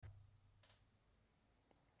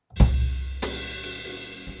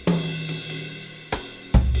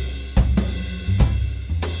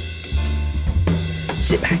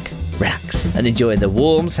sit back, relax, and enjoy the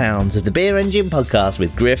warm sounds of the Beer Engine podcast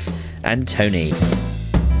with Griff and Tony.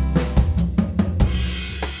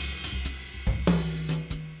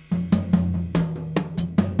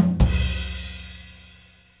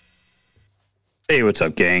 Hey, what's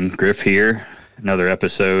up, gang? Griff here. Another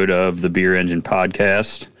episode of the Beer Engine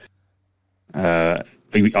podcast.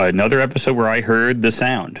 Another episode where I heard the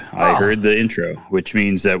sound. I heard the intro, which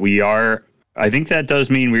means that I think that does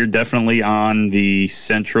mean we're definitely on the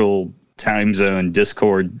Central Time Zone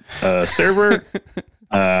Discord server.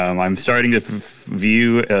 I'm starting to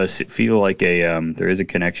feel like there is a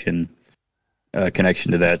connection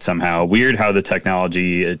to that somehow. Weird how the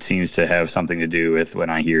technology, it seems to have something to do with when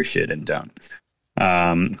I hear shit and don't.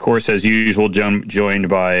 Of course, as usual, joined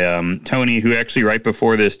by Tony, who actually right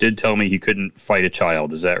before this did tell me he couldn't fight a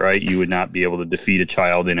child. Is that right? You would not be able to defeat a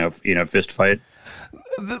child in a fist fight?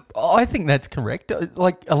 I think that's correct.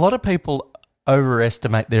 Like, a lot of people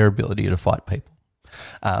overestimate their ability to fight people.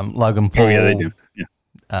 Logan Paul. Oh, yeah, they do.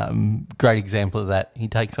 Yeah. Great example of that. He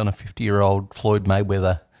takes on a 50-year-old Floyd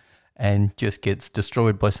Mayweather and just gets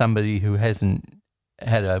destroyed by somebody who hasn't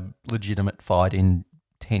had a legitimate fight in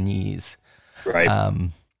 10 years.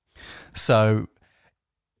 Right. So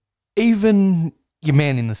even your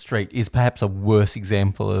man in the street is perhaps a worse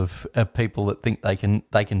example of people that think they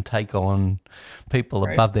can take on people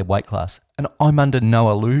above their weight class. And I'm under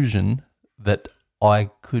no illusion that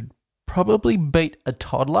I could probably beat a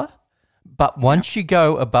toddler, but once you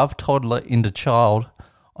go above toddler into child,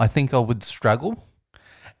 I think I would struggle.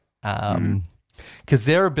 Because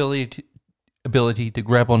their ability to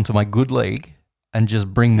grab onto my good leg and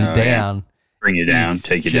just bring me down. Yeah. Bring you down,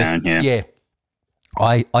 take you down, yeah. Yeah,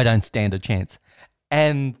 I don't stand a chance.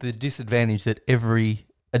 And the disadvantage that every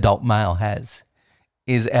adult male has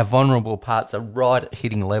is our vulnerable parts are right at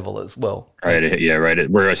hitting level as well. Right, yeah, right.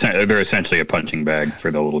 They're essentially a punching bag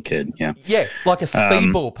for the little kid, yeah. Yeah, like a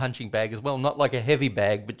speedball punching bag as well, not like a heavy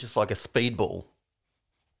bag, but just like a speedball.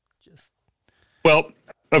 Well,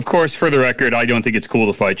 of course, for the record, I don't think it's cool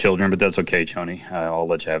to fight children, but that's okay, Tony. I'll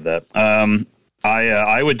let you have that.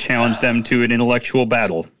 I would challenge them to an intellectual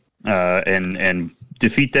battle and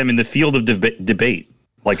defeat them in the field of debate,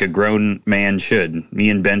 like a grown man should. Me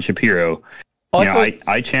and Ben Shapiro.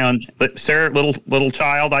 I challenge, sir, little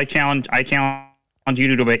child. I challenge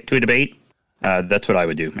you to a debate. That's what I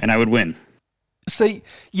would do, and I would win. See,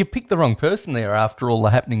 you picked the wrong person there after all the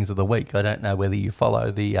happenings of the week. I don't know whether you follow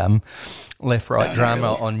the left-right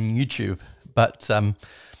drama on YouTube, but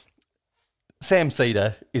Sam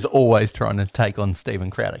Cedar is always trying to take on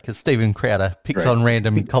Stephen Crowder because Stephen Crowder picks on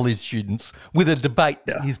random college students with a debate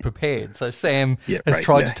he's prepared. So Sam has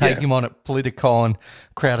tried to take him on at Politicon.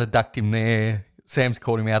 Crowder ducked him there. Sam's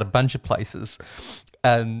called him out a bunch of places.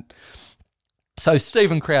 And so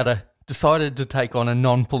Stephen Crowder decided to take on a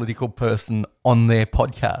non-political person on their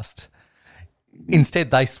podcast.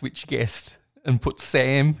 Instead, they switched guest and put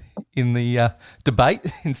Sam in the debate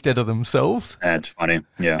instead of themselves. That's funny,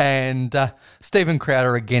 yeah. And Stephen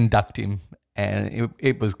Crowder again ducked him, and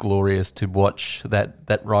it was glorious to watch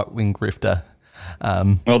that right-wing grifter.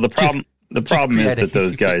 Well, the problem is that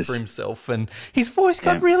those guys for himself, and his voice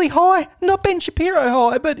got really high, not Ben Shapiro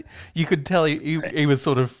high, but you could tell he was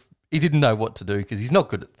sort of, he didn't know what to do because he's not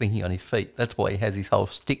good at thinking on his feet. That's why he has his whole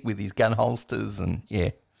stick with his gun holsters, and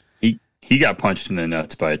he got punched in the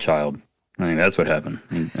nuts by a child. I think that's what happened.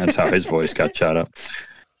 That's how his voice got shot up.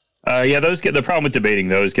 The problem with debating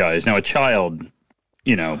those guys. Now, a child,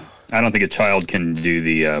 I don't think a child can do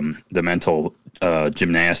the mental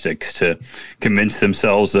gymnastics to convince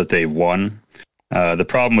themselves that they've won. The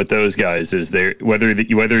problem with those guys is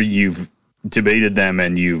whether you've debated them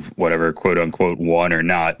and you've whatever quote unquote won or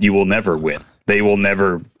not, you will never win. They will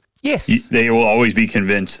never. Yes. They will always be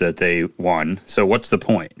convinced that they won. So what's the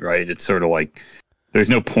point, right? It's sort of like. There's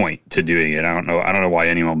no point to doing it. I don't know why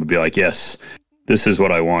anyone would be like, yes, this is what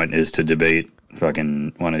I want is to debate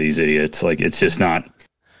fucking one of these idiots. Like, it's just not.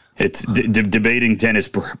 It's debating Dennis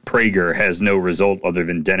Prager has no result other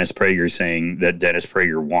than Dennis Prager saying that Dennis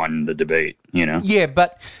Prager won the debate. Yeah,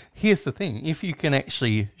 but here's the thing: if you can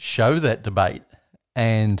actually show that debate,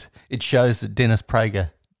 and it shows that Dennis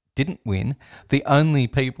Prager didn't win, the only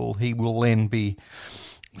people he will then be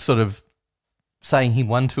sort of saying he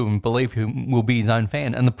won to and believe him will be his own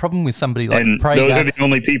fan. And the problem with somebody like Prager... those are the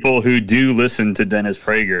only people who do listen to Dennis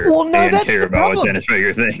Prager and care about what Dennis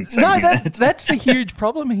Prager thinks. That's the huge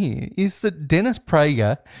problem here, is that Dennis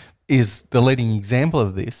Prager is the leading example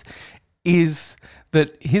of this, is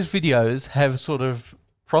that his videos have sort of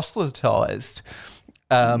proselytized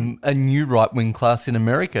a new right-wing class in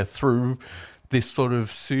America through this sort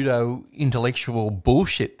of pseudo-intellectual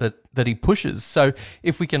bullshit that he pushes. So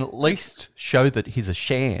if we can at least show that he's a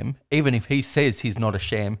sham, even if he says he's not a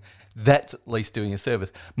sham, that's at least doing a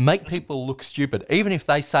service. Make people look stupid. Even if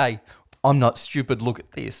they say, I'm not stupid, look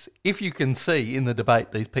at this. If you can see in the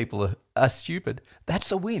debate these people are stupid,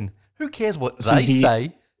 that's a win. Who cares what they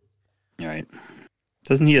say? Right.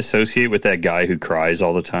 Doesn't he associate with that guy who cries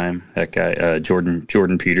all the time? That guy,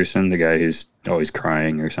 Jordan Peterson, the guy who's always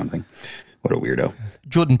crying or something. What a weirdo.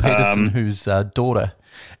 Jordan Peterson, whose daughter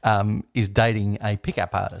is dating a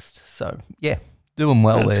pickup artist. So, yeah, doing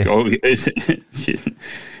well there.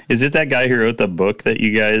 Is it that guy who wrote the book that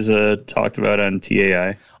you guys talked about on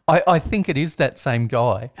TAI? I think it is that same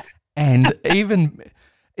guy. And even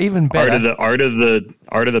better. Art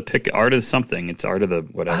of something. It's art of the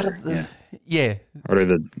whatever. Yeah. I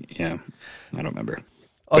don't remember.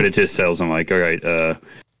 But it just tells them like, all right,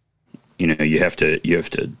 you have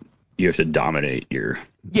to dominate your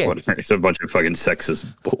whatever. It's a bunch of fucking sexist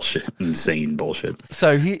bullshit, insane bullshit.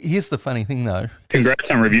 So here's the funny thing though.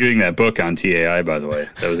 Congrats on reviewing that book on TAI, by the way.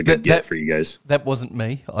 That was a good get for you guys. That wasn't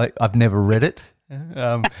me. I've never read it.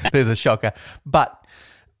 There's a shocker. But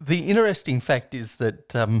the interesting fact is that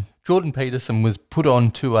Jordan Peterson was put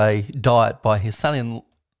onto a diet by his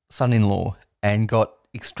son-in-law and got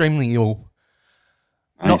extremely ill.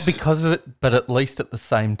 Nice. Not because of it, but at least at the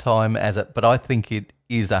same time as it. But I think it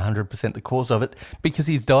is 100% the cause of it, because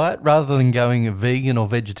his diet, rather than going vegan or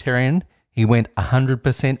vegetarian, he went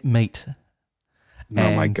 100% meat.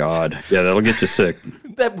 Oh my God. Yeah, that'll get you sick.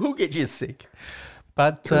 That will get you sick.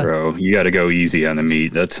 But bro, you got to go easy on the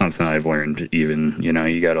meat. That's something I've learned. Even,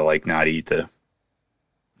 you got to not eat you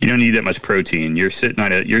don't need that much protein. You're sitting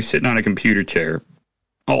on a computer chair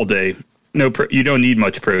all day. You don't need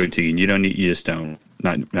much protein. You just don't.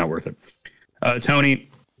 Not worth it. Tony,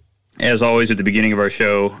 as always at the beginning of our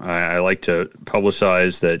show, I like to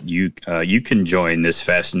publicize that you can join this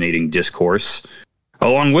fascinating discourse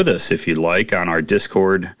along with us if you'd like on our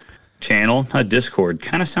Discord channel. Discord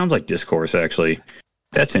kind of sounds like discourse, actually.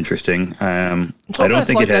 That's interesting. I don't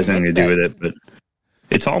think it has anything to do with it, but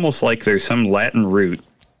it's almost like there's some Latin root,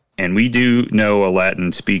 and we do know a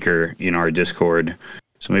Latin speaker in our Discord,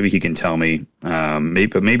 so maybe he can tell me.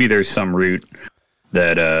 Maybe there's some root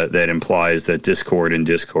that implies that Discord and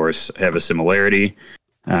discourse have a similarity,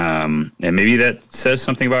 and maybe that says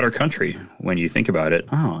something about our country when you think about it.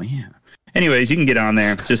 Oh yeah. Anyways, you can get on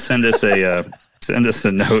there. Just send us a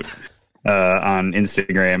note on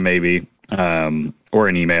Instagram, maybe, or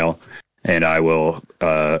an email, and I will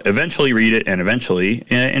eventually read it and eventually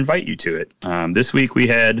invite you to it. This week we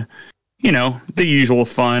had, the usual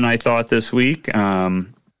fun. I thought this week.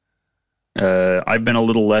 I've been a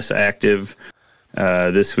little less active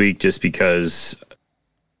this week just because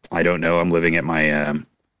I don't know. I'm living at my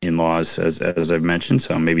in-laws, as I've mentioned,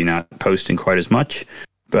 so I'm maybe not posting quite as much.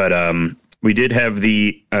 But we did have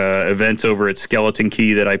the event over at Skeleton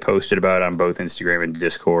Key that I posted about on both Instagram and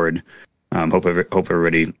Discord. Hope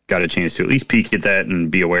everybody got a chance to at least peek at that and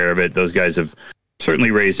be aware of it. Those guys have certainly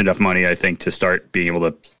raised enough money, I think, to start being able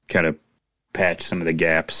to kind of patch some of the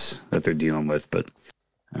gaps that they're dealing with. But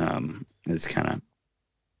it's kind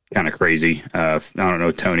of crazy. I don't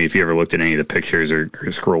know, Tony, if you ever looked at any of the pictures or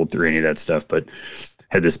scrolled through any of that stuff, but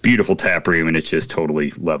had this beautiful tap room and it's just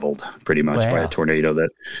totally leveled pretty much by a tornado that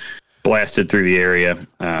blasted through the area.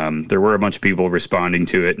 There were a bunch of people responding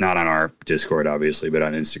to it, not on our Discord, obviously, but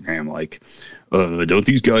on Instagram, like, don't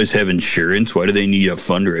these guys have insurance? Why do they need a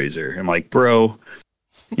fundraiser? I'm like, bro,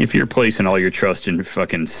 if you're placing all your trust in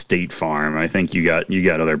fucking State Farm, I think you got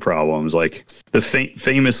other problems. Like the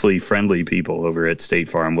famously friendly people over at State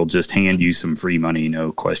Farm will just hand you some free money,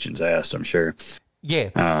 no questions asked, I'm sure. Yeah.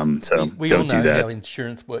 So we don't all know do that. how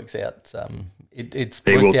insurance works out.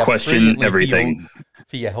 They will question everything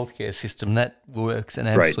for your healthcare system. That works an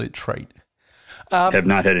absolute treat. Have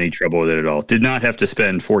not had any trouble with it at all. Did not have to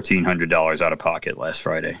spend $1,400 out of pocket last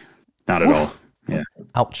Friday. Not at all. Yeah.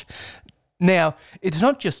 Ouch. Now, it's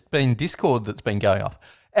not just been Discord that's been going off.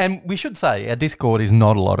 And we should say our Discord is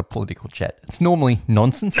not a lot of political chat. It's normally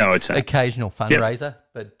nonsense. No, it's not. Occasional fundraiser,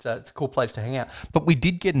 but it's a cool place to hang out. But we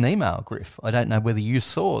did get an email, Griff. I don't know whether you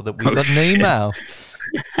saw that we got an email.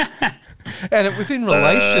 And it was in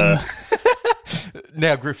relation...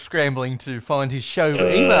 Now Griff's scrambling to find his show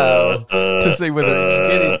email to see whether he can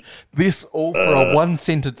get it. This all for a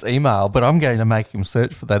one-sentence email, but I'm going to make him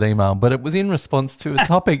search for that email. But it was in response to a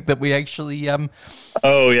topic that we actually...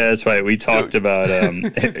 Oh, yeah, that's right. We talked about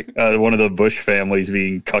one of the Bush families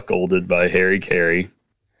being cuckolded by Harry Carey.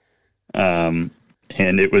 And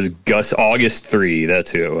it was August 3.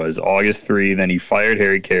 That's who it was. August 3. Then he fired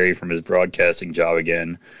Harry Carey from his broadcasting job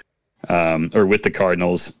again. or with the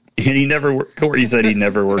Cardinals. And Corey said he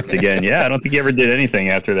never worked again. Yeah, I don't think he ever did anything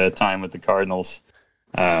after that time with the Cardinals.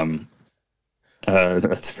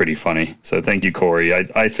 That's pretty funny. So thank you, Corey.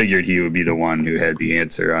 I figured he would be the one who had the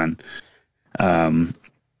answer on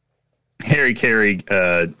Harry Carey,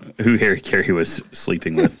 who Harry Carey was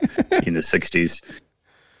sleeping with in the 60s.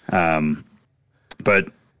 But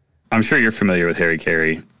I'm sure you're familiar with Harry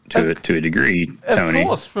Carey to a degree, Tony. Of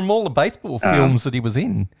course, from all the baseball films that he was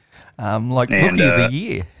in, like Rookie of the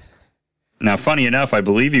Year. Now, funny enough, I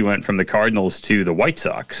believe he went from the Cardinals to the White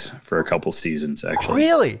Sox for a couple seasons, actually.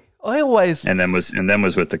 Really? And then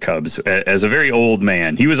was with the Cubs as a very old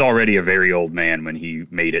man. He was already a very old man when he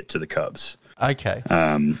made it to the Cubs. Okay.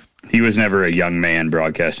 He was never a young man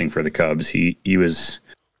broadcasting for the Cubs. He was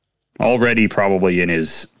already probably in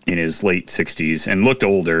his late 60s and looked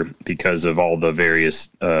older because of all the various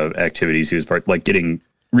activities he was like getting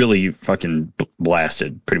really fucking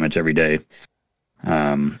blasted pretty much every day.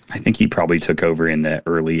 I think he probably took over in the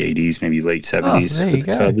early 80s, maybe late 70s with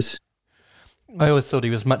the Cubs. I always thought he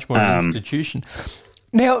was much more an institution.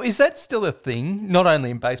 Now, is that still a thing? Not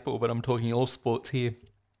only in baseball, but I'm talking all sports here.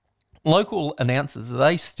 Local announcers, are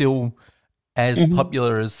they still as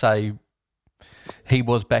popular as, say, he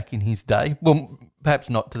was back in his day? Well, perhaps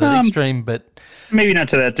not to that extreme, but... Maybe not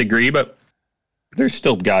to that degree, but there's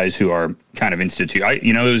still guys who are kind of it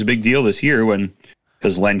was a big deal this year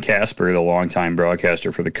because Len Casper, the longtime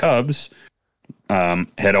broadcaster for the Cubs,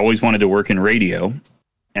 had always wanted to work in radio.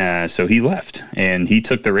 So he left, and he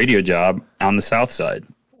took the radio job on the South Side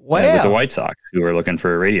with the White Sox, who were looking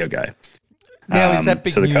for a radio guy. Now, is that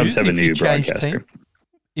big so the news Cubs have a new broadcaster?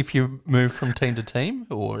 If you move from team to team,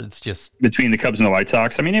 or it's just... Between the Cubs and the White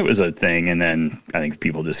Sox, I mean, it was a thing, and then I think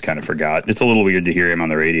people just kind of forgot. It's a little weird to hear him on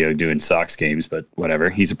the radio doing Sox games, but whatever.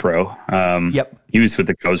 He's a pro. Yep. He was with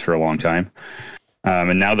the Cubs for a long time.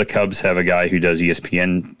 And now the Cubs have a guy who does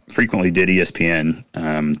ESPN, frequently did ESPN,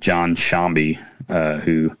 John Shambi,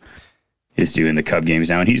 who is doing the Cub games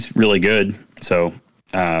now, and he's really good. So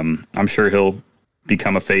I'm sure he'll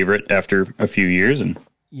become a favorite after a few years, and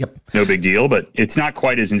no big deal. But it's not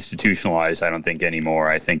quite as institutionalized, I don't think,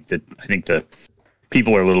 anymore. I think the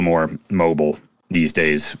people are a little more mobile these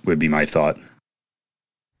days, would be my thought.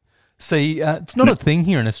 See, it's not a thing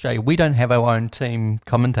here in Australia. We don't have our own team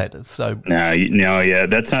commentators. So no,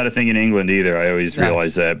 that's not a thing in England either. I always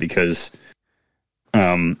realize that because,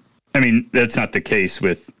 that's not the case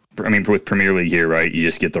with Premier League here, right? You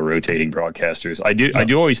just get the rotating broadcasters. I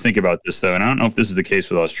do always think about this though, and I don't know if this is the case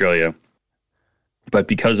with Australia, but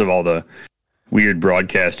because of all the weird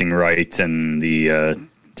broadcasting rights and the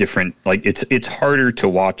different, like it's harder to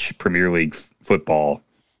watch Premier League football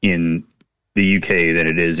in the UK than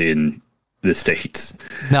it is in the States.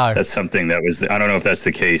 No, that's something that was. I don't know if that's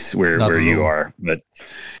the case where you are, but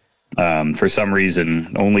for some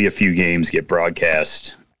reason, only a few games get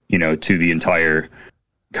broadcast, to the entire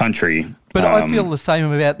country. But I feel the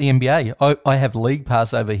same about the NBA. I have League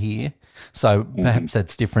Pass over here, so perhaps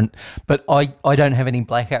that's different. But I don't have any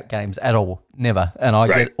blackout games at all, never. And I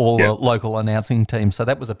get all the local announcing teams. So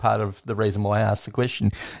that was a part of the reason why I asked the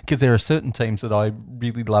question, because there are certain teams that I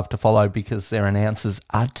really love to follow because their announcers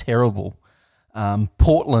are terrible.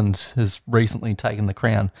 Portland has recently taken the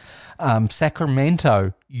crown.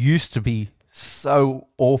 Sacramento used to be so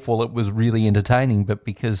awful it was really entertaining, but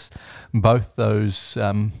because both those,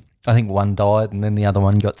 I think one died and then the other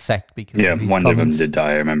one got sacked because of his one comments. of them did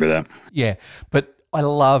die. I remember that. Yeah, but I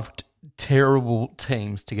loved terrible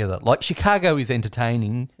teams together. Like Chicago is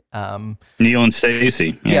entertaining. Neil and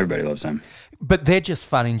Stacey, everybody loves them. But they're just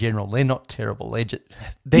fun in general. They're not terrible.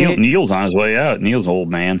 Neil's on his way out. Neil's an old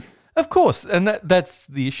man. Of course, and that's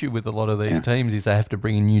the issue with a lot of these teams is they have to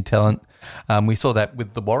bring in new talent. We saw that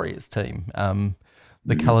with the Warriors team.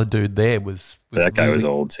 The coloured dude there was that guy was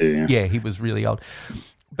old too. Yeah, he was really old.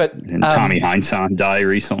 But and Tommy Heinsohn died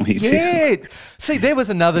recently too. Yeah, see, there was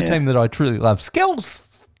another team that I truly love.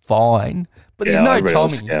 Skell's fine, but he's no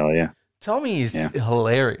Tommy. Skell, Tommy is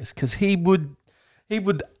hilarious because he would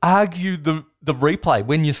argue the replay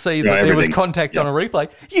when you see that there was contact on a replay.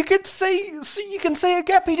 You could see a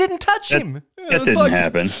gap. He didn't touch him. That didn't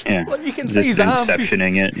happen. Yeah, like you can just see his arm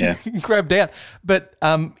inceptioning it. Yeah, grabbed down. But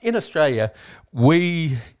in Australia,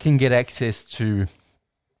 we can get access to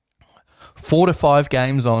 4 to 5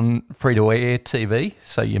 games on free-to-air TV,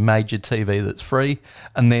 so your major TV that's free,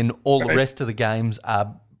 and then all the rest of the games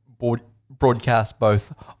are broadcast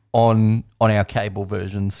both on our cable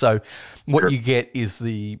version. So what you get is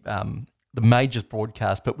the majors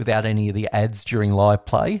broadcast, but without any of the ads during live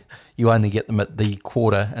play. You only get them at the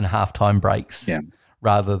quarter and halftime breaks,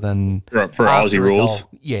 rather than for Aussie rules.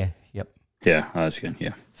 Yeah, yep. Yeah, that's good.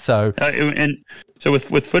 Yeah. So and so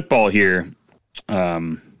with football here,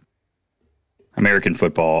 American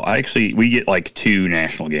football, we get like 2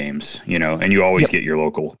 national games, and you always get your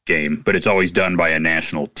local game, but it's always done by a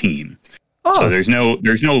national team. Oh. So there's no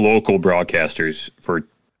local broadcasters for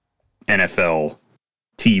NFL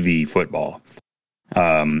TV football.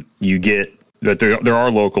 You get, but there are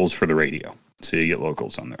locals for the radio. So you get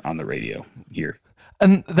locals on the radio here.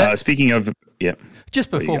 And speaking of, just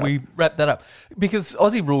before we wrap that up, because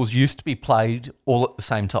Aussie rules used to be played all at the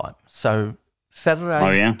same time. So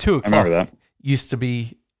Saturday, 2 o'clock used to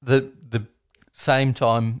be the same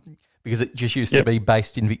time because it just used to be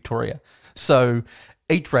based in Victoria. So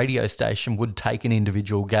each radio station would take an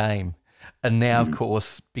individual game. And now, of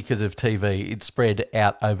course, because of TV, it's spread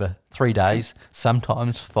out over 3 days,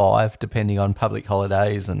 sometimes 5, depending on public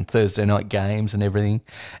holidays and Thursday night games and everything.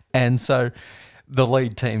 And so the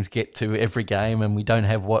lead teams get to every game, and we don't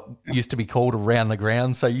have what used to be called around the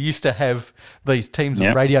ground. So you used to have these teams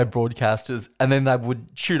of radio broadcasters, and then they would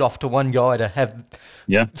shoot off to one guy to have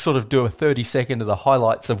sort of do a 30-second of the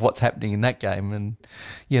highlights of what's happening in that game. And,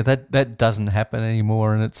 that doesn't happen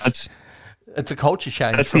anymore, and it's a culture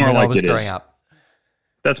change. That's from more when like I was it growing is. up.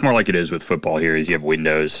 That's more like it is with football here. Is you have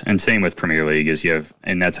windows, and same with Premier League. Is you have,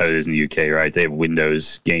 and that's how it is in the UK, right? They have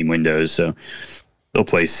game windows. So they'll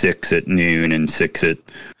play 6 at noon and 6 at,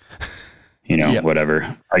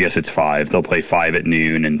 whatever. I guess it's 5. They'll play 5 at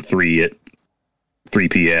noon and 3 at 3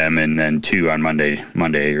 p.m. and then 2 on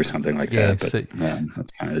Monday or something like that. But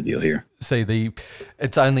that's kind of the deal here. See,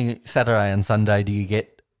 it's only Saturday and Sunday do you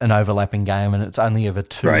get an overlapping game, and it's only ever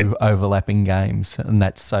 2 overlapping games, and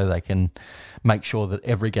that's so they can make sure that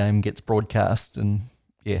every game gets broadcast, and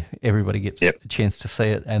everybody gets a chance to see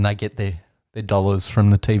it, and they get their dollars from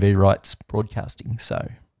the TV rights broadcasting. So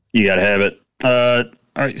you got to have it. All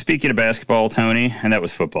right, speaking of basketball, Tony, and that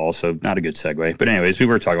was football, so not a good segue. But anyways, we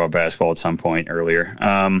were talking about basketball at some point earlier.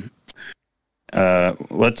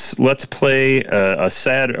 Let's play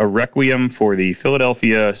a requiem for the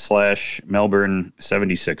Philadelphia/Melbourne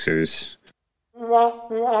 76ers.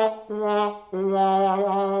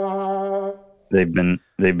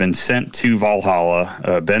 They've been sent to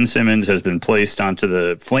Valhalla. Ben Simmons has been placed onto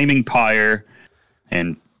the flaming pyre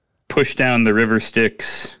and pushed down the river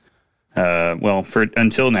Styx. For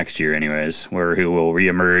until next year, anyways, where he will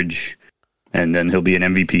reemerge, and then he'll be an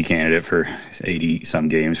MVP candidate for 80 some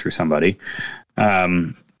games for somebody.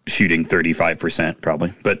 Shooting 35%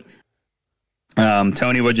 probably. But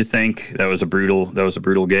Tony, what'd you think? That was a brutal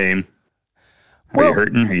game. Are you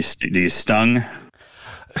hurting? Are you stung?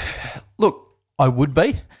 Look, I would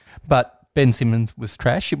be, but Ben Simmons was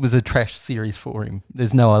trash. It was a trash series for him.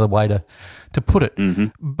 There's no other way to put it. Mm-hmm.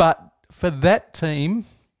 But for that team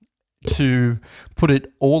to put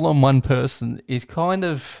it all on one person is kind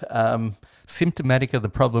of symptomatic of the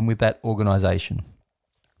problem with that organisation.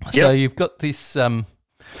 So you've got this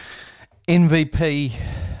MVP,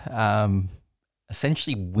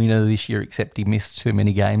 essentially winner this year, except he missed too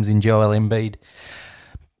many games in Joel Embiid,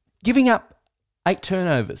 giving up 8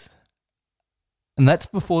 turnovers. And that's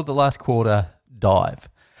before the last quarter dive.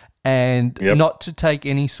 And not to take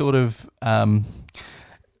any sort of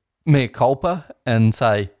mea culpa and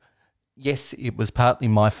say, yes, it was partly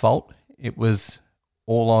my fault. It was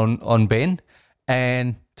all on Ben.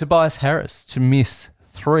 And Tobias Harris to miss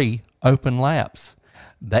 3 open layups.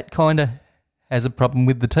 That kind of has a problem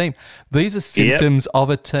with the team. These are symptoms of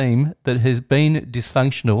a team that has been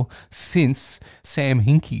dysfunctional since Sam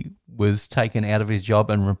Hinkie was taken out of his job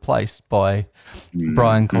and replaced by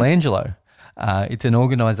Brian Colangelo. It's an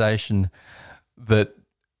organisation that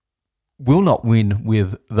will not win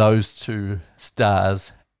with those 2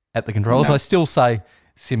 stars at the controls. No. I still say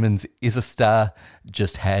Simmons is a star,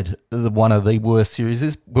 just had one of the worst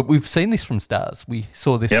series. But we've seen this from stars. We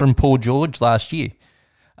saw this from Paul George last year.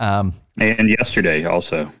 And yesterday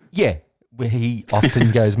also. Yeah, where he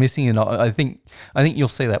often goes missing. And I think you'll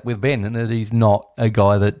see that with Ben, and that he's not a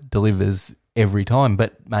guy that delivers every time.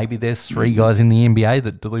 But maybe there's 3 guys in the NBA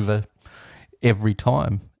that deliver every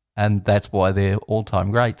time, and that's why they're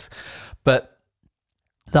all-time greats. But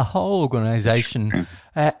the whole organisation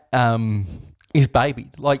is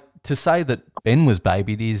babied. Like, to say that Ben was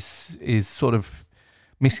babied is sort of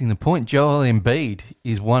missing the point. Joel Embiid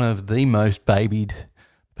is one of the most babied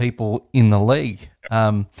people in the league.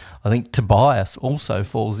 I think Tobias also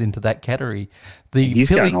falls into that category. He's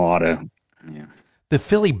gotten a lot of... Yeah. The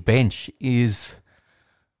Philly bench is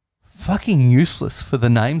fucking useless for the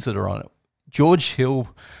names that are on it. George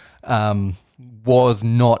Hill was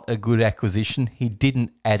not a good acquisition. He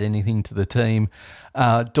didn't add anything to the team.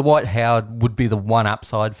 Dwight Howard would be the one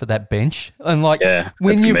upside for that bench. And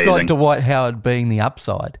when you've got Dwight Howard being the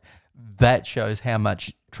upside, that shows how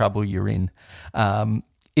much trouble you're in.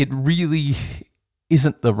 It really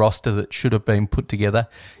isn't the roster that should have been put together.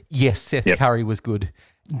 Yes, Seth Curry was good.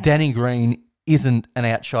 Danny Green isn't an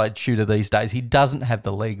outside shooter these days. He doesn't have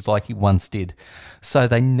the legs like he once did. So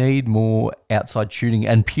they need more outside shooting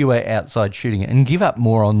and pure outside shooting and give up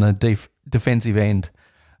more on the defensive end.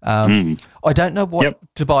 I don't know what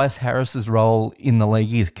Tobias Harris's role in the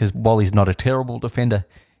league is, because while he's not a terrible defender,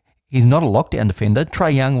 he's not a lockdown defender.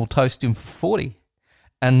 Trae Young will toast him for 40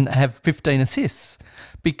 and have 15 assists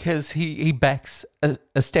because he backs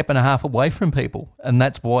a step and a half away from people, and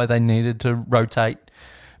that's why they needed to rotate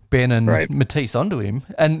Ben and Matisse onto him.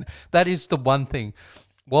 And that is the one thing.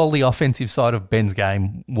 While the offensive side of Ben's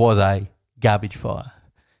game was a garbage fire,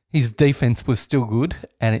 his defense was still good,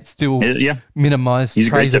 and it still minimised Trey's He's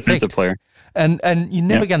a great defensive effect. player. And you're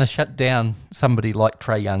never going to shut down somebody like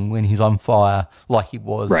Trae Young when he's on fire like he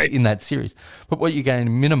was in that series. But what you're going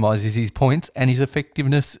to minimise is his points and his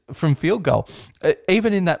effectiveness from field goal.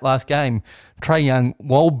 Even in that last game, Trae Young,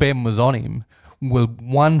 while Ben was on him, was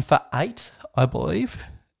 1 for 8, I believe,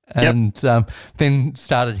 and then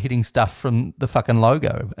started hitting stuff from the fucking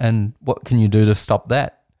logo. And what can you do to stop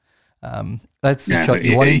that? That's the shot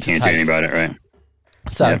you want him to take. You can't do anything about it, right?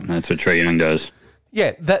 So that's what Trae Young does.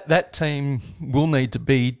 Yeah, that team will need to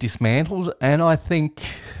be dismantled, and I think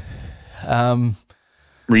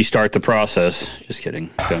restart the process. Just kidding.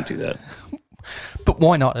 Don't do that. But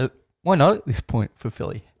why not? Why not at this point for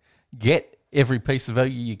Philly? Get every piece of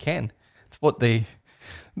value you can. It's what they've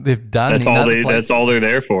done. That's all they're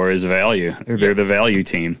there for is value. They're the value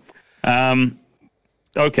team.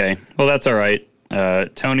 Okay, well that's all right.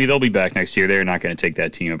 Tony, they'll be back next year. They're not going to take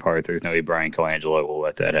that team apart. There's no way Brian Colangelo will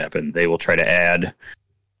let that happen. They will try to add.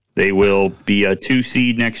 They will be a 2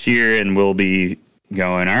 seed next year, and we'll be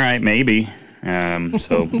going, all right, maybe.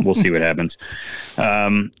 So we'll see what happens.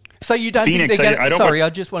 So you don't Phoenix, think they're going to... I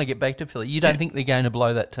just want to get back to Philly. You don't think they're going to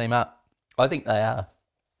blow that team up? I think they are.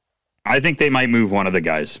 I think they might move one of the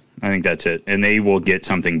guys. I think that's it. And they will get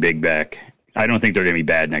something big back. I don't think they're going to be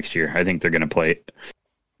bad next year. I think they're going to play...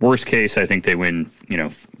 Worst case, I think they win,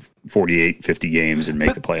 48, 50 games and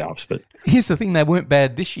make the playoffs. But here's the thing: they weren't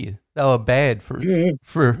bad this year. They were bad for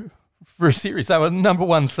a series. They were number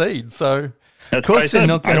 1 seed. So that's of course they're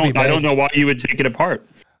not going to be bad. I don't know why you would take it apart.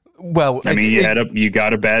 Well, I mean, you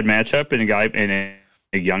got a bad matchup, and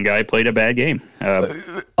a young guy played a bad game.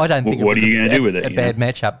 I don't think. What are you going to do with it? A bad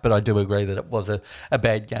matchup, but I do agree that it was a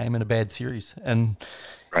bad game and a bad series. And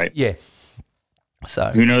yeah.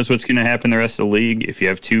 So who knows what's going to happen the rest of the league? If you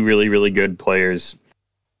have 2 really, really good players,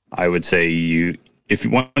 I would say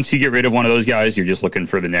once you get rid of one of those guys, you're just looking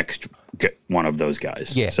for the next one of those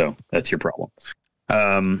guys. Yeah. So that's your problem.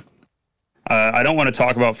 I don't want to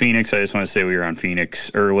talk about Phoenix. I just want to say we were on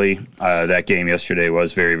Phoenix early. That game yesterday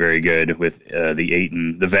was very, very good with the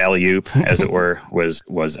Ayton, the value, as it were,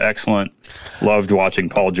 was excellent. Loved watching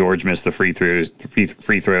Paul George miss the free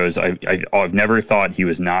throws. I've never thought he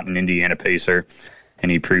was not an Indiana Pacer,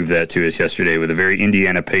 and he proved that to us yesterday with a very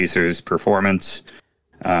Indiana Pacers performance.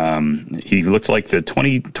 He looked like the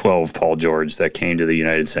 2012 Paul George that came to the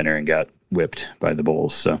United Center and got whipped by the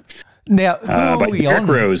Bulls. So. Now, by Derrick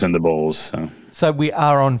Rose and the Bulls. So we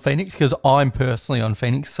are on Phoenix because I'm personally on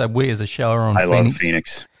Phoenix. So we as a show are on Phoenix. I love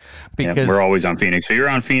Phoenix. Because we're always on Phoenix. So you're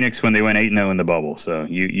on Phoenix when they went 8-0 in the bubble. So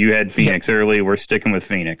you had Phoenix early. We're sticking with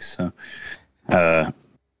Phoenix. So,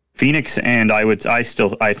 Phoenix, and I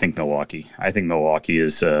think Milwaukee. I think Milwaukee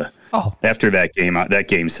is after that game. That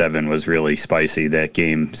game 7 was really spicy. That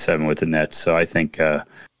game 7 with the Nets. So I think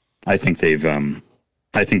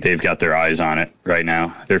they've got their eyes on it right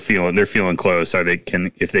now. They're feeling close.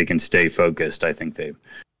 If they can stay focused, I think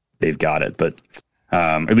they've got it. But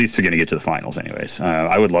at least they're going to get to the finals anyways.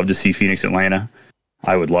 I would love to see Phoenix Atlanta.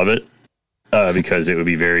 I would love it because it would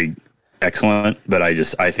be very excellent. But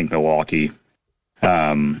I think Milwaukee.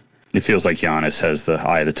 It feels like Giannis has the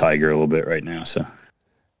eye of the tiger a little bit right now. So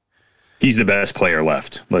he's the best player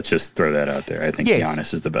left. Let's just throw that out there. I think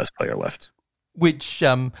Giannis is the best player left. Which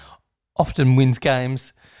often wins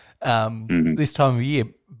games this time of year,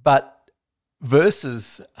 but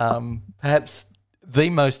versus perhaps the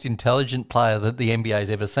most intelligent player that the NBA has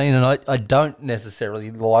ever seen. And I don't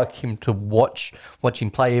necessarily like him to watch him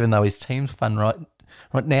play, even though his team's fun right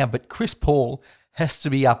now. But Chris Paul has to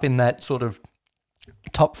be up in that sort of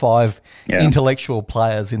top 5 intellectual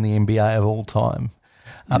players in the NBA of all time.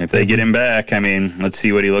 And if they get him back, I mean, let's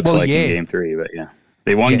see what he looks like in Game 3. But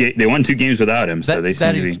they won 2 games without him, so they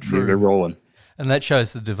seem to be they're rolling. And that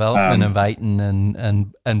shows the development of Ayton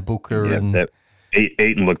and Booker. Yeah, and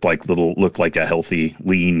Ayton looked like a healthy,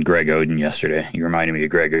 lean Greg Oden yesterday. He reminded me of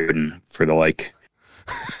Greg Oden for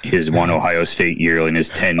his one Ohio State year and his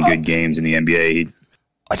 10 good games in the NBA.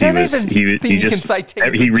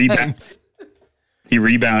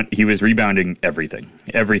 He was rebounding everything.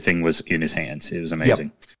 Everything was in his hands. It was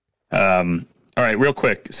amazing. Yep. All right, real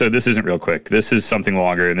quick. So this isn't real quick. This is something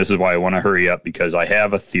longer, and this is why I want to hurry up, because I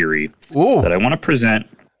have a theory that I want to present,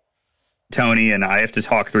 Tony, and I have to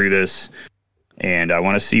talk through this, and I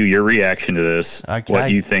want to see your reaction to this,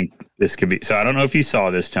 what you think this could be. So I don't know if you saw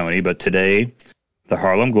this, Tony, but today the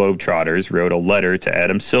Harlem Globetrotters wrote a letter to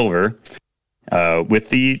Adam Silver with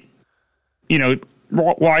the,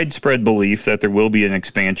 widespread belief that there will be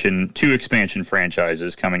two expansion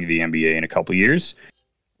franchises coming to the NBA in a couple years.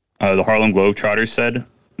 The Harlem Globetrotters said,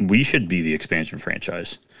 we should be the expansion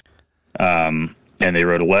franchise. And they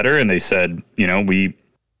wrote a letter and they said,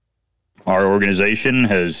 our organization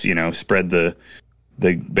has, spread the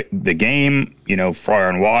game, far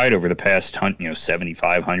and wide over the past,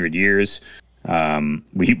 7,500 years.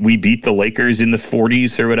 We beat the Lakers in the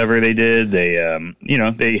 40s or whatever they did. They,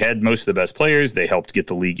 they had most of the best players. They helped get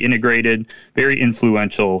the league integrated. Very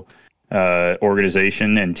influential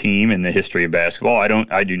organization and team in the history of basketball.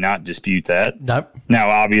 I do not dispute that. Nope. Now,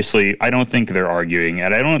 obviously, I don't think they're arguing,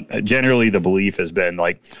 and generally the belief has been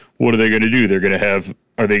like, what are they going to do? They're going to have,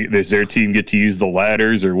 does their team get to use the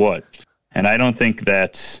ladders or what? And I don't think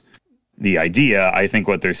that's the idea. I think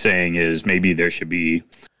what they're saying is maybe there should be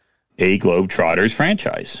a Globetrotters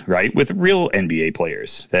franchise, right? With real NBA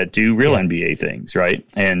players that do real NBA things, right?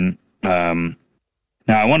 And now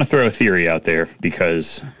I want to throw a theory out there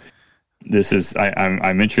because this is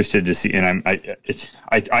I'm interested to see, and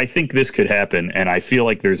I think this could happen, and I feel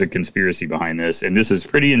like there's a conspiracy behind this, and this is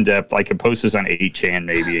pretty in depth. I could post this on 8chan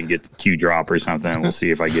maybe and get Q drop or something, and we'll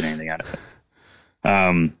see if I get anything out of it.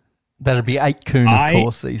 That'd be 8kun, of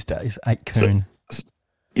course, these days. 8kun.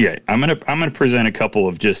 Yeah, I'm gonna present a couple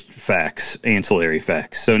of just facts, ancillary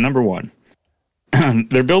facts. So number one,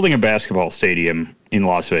 they're building a basketball stadium in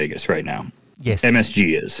Las Vegas right now. Yes,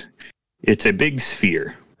 MSG is. It's a big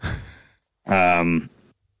sphere. I'm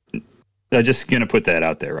just gonna put that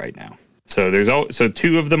out there right now. So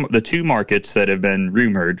two of them, the two markets that have been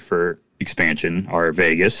rumored for expansion are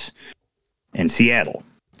Vegas and Seattle.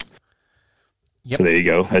 Yep. So there you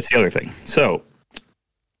go. That's the other thing. So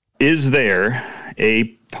is there a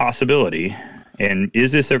possibility, and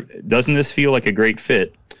doesn't this feel like a great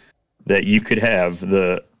fit, that you could have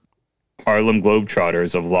the Harlem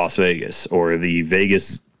Globetrotters of Las Vegas or the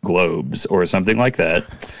Vegas Globes or something like that?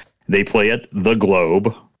 They play at the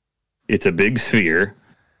Globe. It's a big sphere.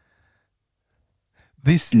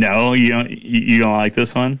 No, you don't like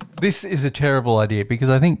this one? This is a terrible idea because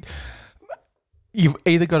I think you've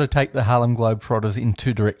either got to take the Harlem Globetrotters in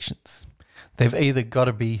two directions. They've either got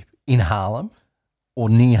to be in Harlem or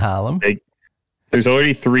near Harlem. There's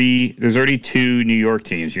already two New York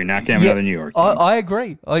teams. You're not going to have another New York team. I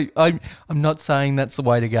agree. I'm not saying that's the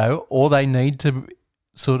way to go, or they need to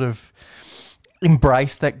sort of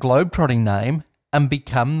embrace that globetrotting name and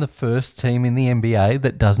become the first team in the NBA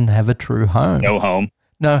that doesn't have a true home. No home.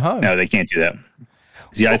 No, they can't do that.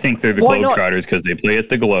 See, I think they're the Globetrotters because they play at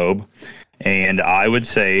the Globe, and I would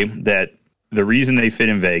say that the reason they fit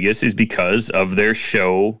in Vegas is because of their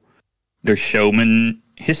showman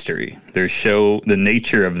history, the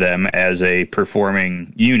nature of them as a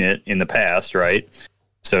performing unit in the past, right?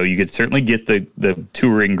 So you could certainly get the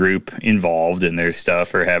touring group involved in their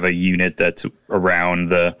stuff, or have a unit that's around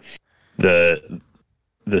the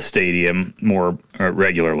stadium more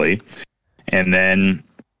regularly. And then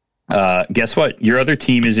guess what? Your other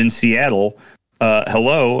team is in Seattle.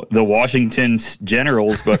 Hello, the Washington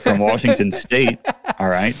Generals, but from Washington State. All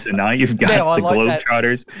right, so now you've got the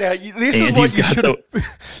Globetrotters. Now, this is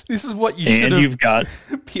what you should have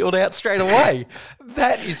peeled out straight away.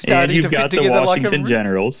 That is starting to fit together like a... You've got the Washington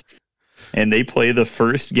Generals, and they play the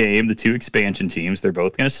first game, the two expansion teams. They're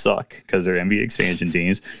both going to suck because they're NBA expansion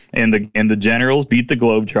teams. And the Generals beat the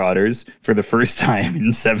Globetrotters for the first time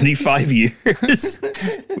in 75 years.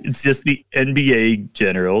 It's just the NBA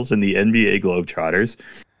Generals and the NBA Globetrotters.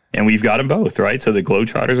 And we've got them both, right? So the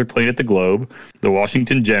Globetrotters are playing at the Globe. The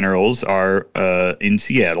Washington Generals are in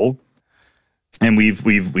Seattle. And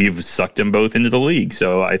we've sucked them both into the league.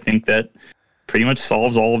 So I think that pretty much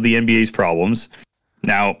solves all of the NBA's problems.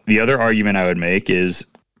 Now, the other argument I would make is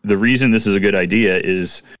the reason this is a good idea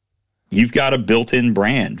is you've got a built-in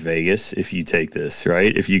brand, Vegas, if you take this,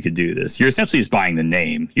 right? If you could do this. You're essentially just buying the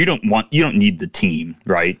name. You don't need the team,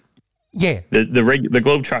 right? Yeah. The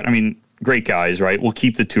Globetrotter, I mean, great guys, right? We'll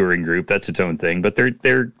keep the touring group. That's its own thing. But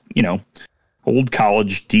they're old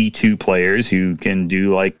college D2 players who can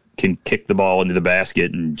kick the ball into the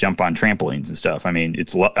basket and jump on trampolines and stuff. I mean,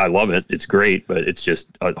 I love it. It's great, but it's just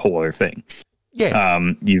a whole other thing. Yeah.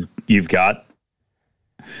 You've got,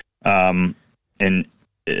 and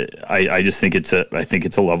I just think it's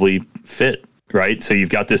a lovely fit, right? So you've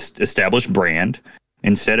got this established brand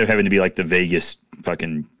instead of having to be like the Vegas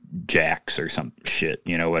fucking Jacks or some shit,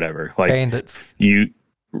 whatever. Like Bandits.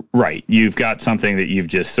 You've got something that you've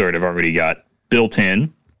just sort of already got built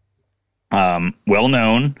in, well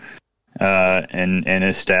known, and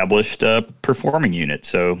established performing unit.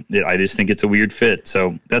 So I just think it's a weird fit.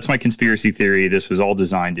 So that's my conspiracy theory. This was all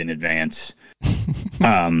designed in advance.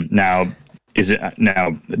 Now,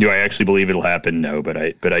 do I actually believe it'll happen? No, but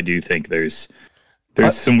I do think there's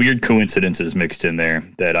some weird coincidences mixed in there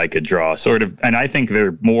that I could draw sort of, and I think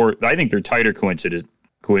they're tighter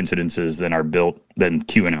coincidences than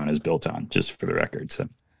QAnon is built on, just for the record. So.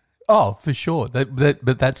 Oh, for sure.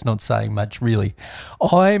 But that's not saying much, really.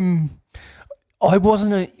 I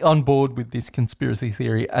wasn't on board with this conspiracy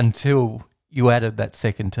theory until you added that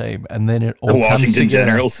second team, and then it all the comes Washington together.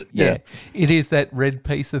 Generals. Yeah, it is that red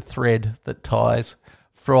piece of thread that ties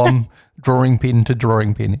from drawing pin to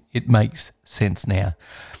drawing pin. It makes sense now.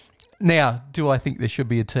 Now, do I think there should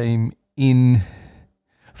be a team in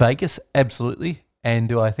Vegas? Absolutely. And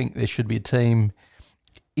do I think there should be a team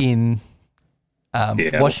in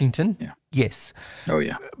Washington? Yeah. Yes. Oh,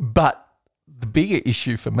 yeah. But the bigger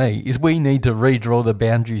issue for me is we need to redraw the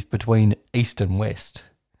boundaries between East and West.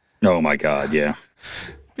 Oh, my God, yeah.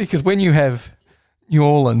 Because when you have New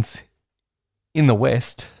Orleans in the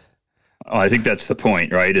West... Oh, I think that's the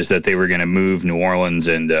point, right, is that they were going to move New Orleans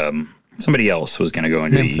and somebody else was going to go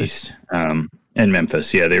into the East. And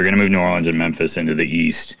Memphis, yeah. They were going to move New Orleans and Memphis into the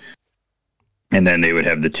East. And then they would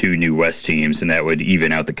have the two new West teams, and that would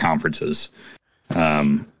even out the conferences.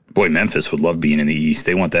 Boy, Memphis would love being in the East.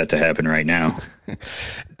 They want that to happen right now.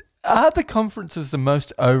 Are the conferences the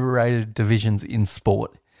most overrated divisions in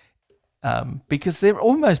sport? Because they're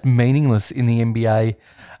almost meaningless in the NBA.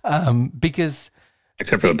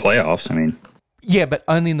 Except for the playoffs, I mean. Yeah, but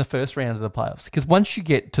only in the first round of the playoffs. Because once you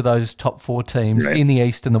get to those top four teams in the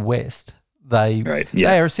East and the West, they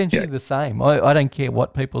are essentially the same. I don't care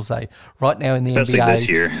what people say. Right now in the Especially NBA, this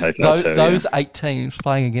year, I thought those 8 teams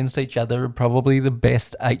playing against each other are probably the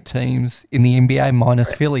best 8 teams in the NBA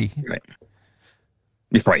minus Philly.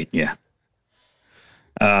 Right, yeah.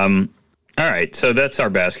 All right, so that's our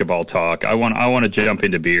basketball talk. I want to jump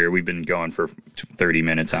into beer. We've been going for 30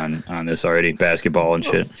 minutes on this already, basketball and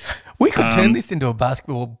shit. We could turn this into a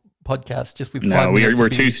basketball podcast just with 5 minutes. No, we're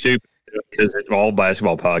too stupid because all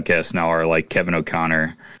basketball podcasts now are like Kevin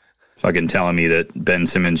O'Connor fucking telling me that Ben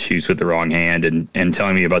Simmons shoots with the wrong hand and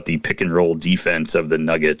telling me about the pick and roll defense of the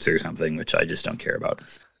Nuggets or something, which I just don't care about.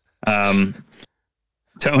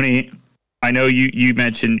 Tony, I know you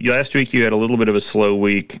mentioned last week you had a little bit of a slow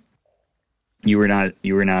week. You were not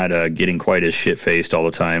getting quite as shit faced all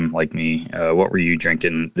the time like me. What were you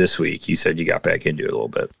drinking this week? You said you got back into it a little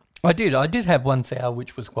bit. I did have one sour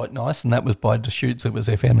which was quite nice, and that was by Deschutes. It was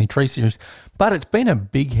their family tree series, but it's been a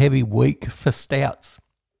big heavy week for stouts.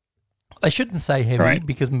 I shouldn't say heavy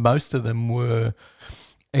because most of them were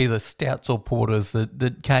either stouts or porters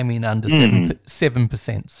that came in under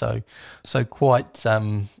 7%. So quite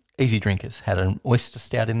easy drinkers. Had an oyster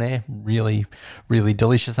stout in there, really, really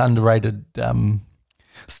delicious, underrated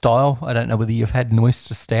style. I don't know whether you've had an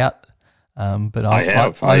oyster stout, but I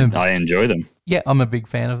have. I enjoy them. Yeah, I'm a big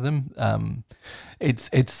fan of them.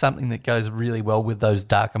 It's something that goes really well with those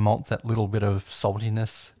darker malts, that little bit of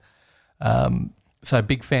saltiness. So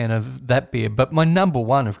big fan of that beer. But my number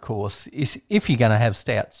one, of course, is if you're going to have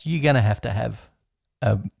stouts, you're going to have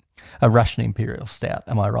a Russian Imperial Stout.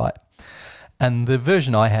 Am I right? And the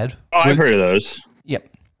version I had... I've heard of those. Yep.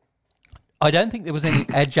 I don't think there was any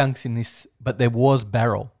adjuncts in this, but there was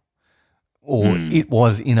barrel, or it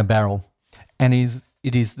was in a barrel. And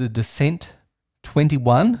it is the Descent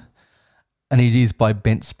 21, and it is by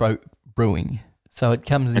Bent Brewing. So it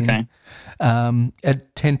comes in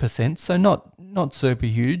at 10%, so not super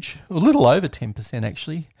huge, a little over 10%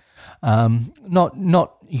 actually.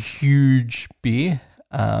 Not huge beer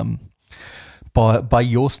by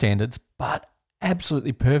your standards, but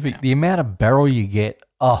absolutely perfect. Yeah. The amount of barrel you get,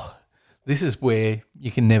 this is where you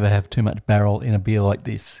can never have too much barrel in a beer like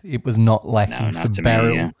this. It was not lacking for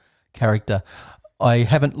barrel character. I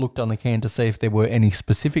haven't looked on the can to see if there were any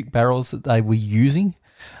specific barrels that they were using,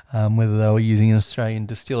 whether they were using an Australian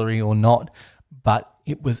distillery or not, but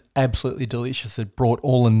it was absolutely delicious. It brought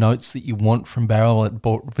all the notes that you want from barrel. It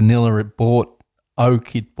brought vanilla, it brought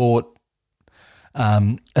oak, it brought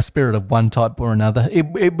a spirit of one type or another.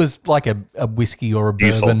 It was like a whiskey or a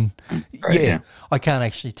bourbon. Right, yeah. I can't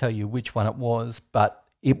actually tell you which one it was, but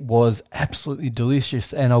it was absolutely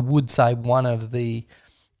delicious. And I would say one of the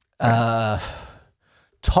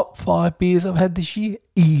top 5 beers I've had this year,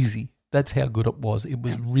 easy. That's how good it was. It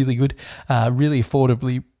was really good, really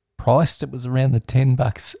affordably priced. It was around the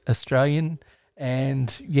 $10 Australian,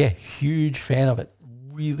 and huge fan of it.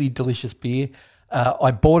 Really delicious beer.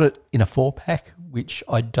 I bought it in a 4-pack, which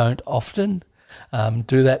I don't often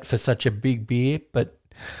do that for such a big beer, but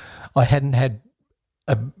I hadn't had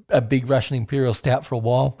a big Russian Imperial Stout for a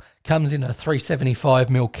while. Comes in a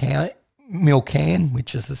 375ml can,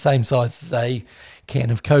 which is the same size as a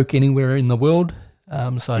can of Coke anywhere in the world.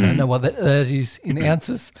 So I don't know what that is in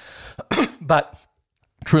ounces, but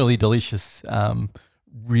truly delicious.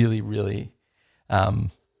 Really, really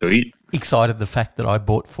excited the fact that I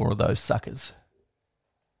bought 4 of those suckers.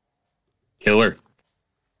 Killer.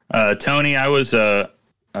 Tony, I was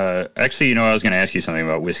actually, I was going to ask you something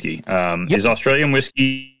about whiskey. Is Australian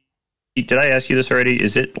whiskey, did I ask you this already?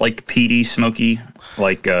 Is it like peaty, smoky,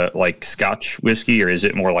 like Scotch whiskey, or is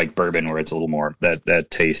it more like bourbon where it's a little more,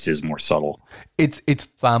 that taste is more subtle? It's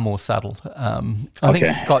far more subtle. I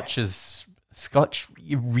think Scotch,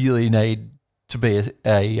 you really need to be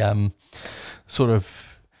a sort of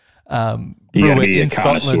brewer in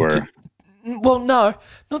Scotland. Well, no,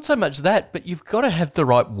 not so much that, but you've got to have the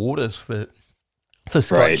right waters for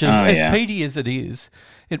Scotch. Right. As peaty as it is,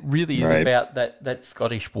 it really is about that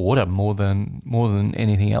Scottish water more than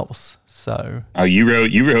anything else. So, you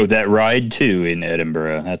rode that ride too in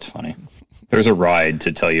Edinburgh. That's funny. There's a ride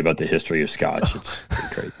to tell you about the history of Scotch. It's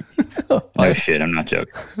pretty crazy. Oh shit, I'm not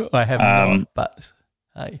joking. I have not, but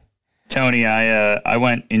hey. Tony, I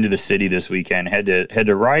went into the city this weekend. Had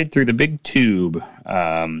to ride through the big tube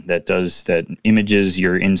that images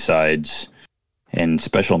your insides, and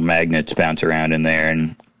special magnets bounce around in there,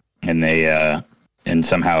 and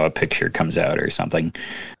somehow a picture comes out or something.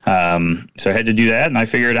 So I had to do that, and I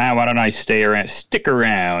figured, why don't I stick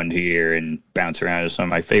around here and bounce around to some of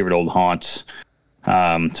my favorite old haunts.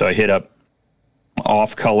 So I hit up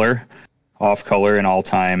Off Color, an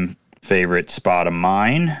all-time favorite spot of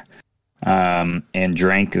mine. And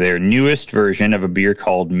drank their newest version of a beer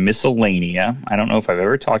called Miscellanea. I don't know if I've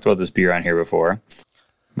ever talked about this beer on here before,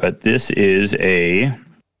 but this is a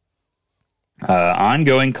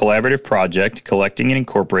ongoing collaborative project collecting and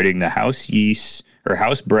incorporating the house yeast or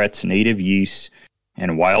house Brett's native yeast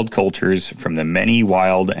and wild cultures from the many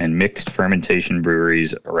wild and mixed fermentation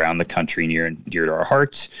breweries around the country near and dear to our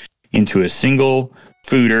hearts into a single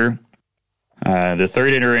fooder. The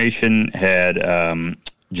third iteration had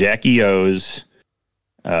Jackie O's,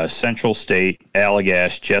 Central State,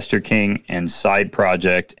 Allagash, Jester King, and Side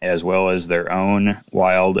Project, as well as their own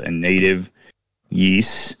wild and native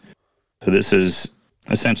yeasts. So this is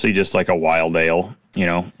essentially just like a wild ale,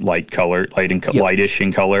 lightish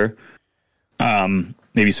in color.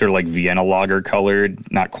 Maybe sort of like Vienna lager colored,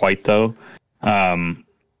 not quite though.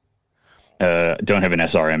 Don't have an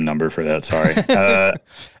SRM number for that, sorry.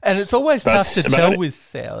 And it's always tough to tell with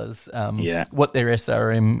sours what their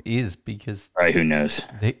SRM is, because who knows?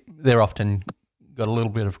 They're often got a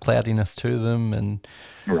little bit of cloudiness to them, and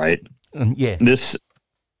this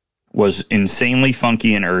was insanely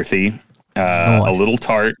funky and earthy, nice. A little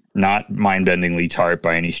tart, not mind-bendingly tart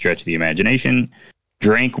by any stretch of the imagination.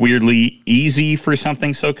 Drank weirdly easy for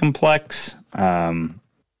something so complex.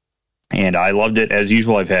 And I loved it. As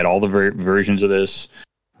usual, I've had all the versions of this.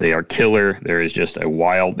 They are killer. There is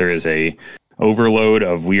a overload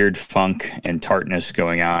of weird funk and tartness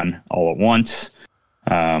going on all at once.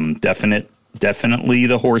 Definitely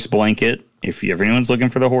the horse blanket. If anyone's looking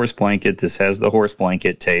for the horse blanket, this has the horse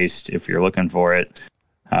blanket taste. If you're looking for it,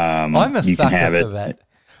 I'm a sucker for that.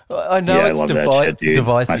 I know it's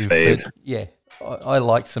divisive, but I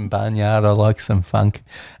like some barnyard. I like some funk,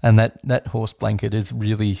 and that horse blanket is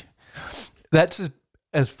really. That's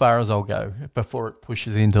as far as I'll go before it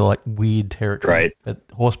pushes into like weird territory. Right. But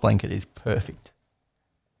horse blanket is perfect.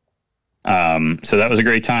 So that was a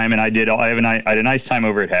great time, and I had a nice time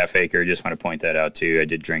over at Half Acre. Just want to point that out too. I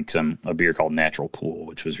did drink a beer called Natural Pool,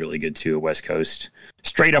 which was really good too.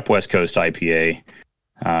 Straight up West Coast IPA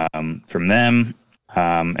from them,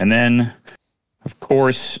 and then of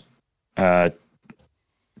course,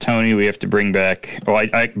 Tony, we have to bring back. Oh,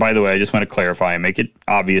 by the way, I just want to clarify and make it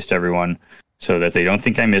obvious to everyone so that they don't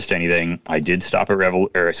think I missed anything. I did stop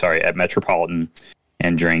at Metropolitan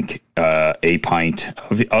and drink a pint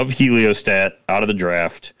of Heliostat out of the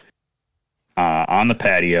draft on the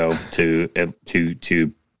patio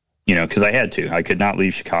to because I had to. I could not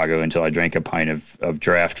leave Chicago until I drank a pint of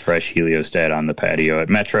draft fresh Heliostat on the patio at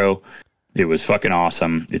Metro. It was fucking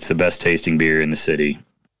awesome. It's the best tasting beer in the city.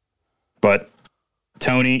 But,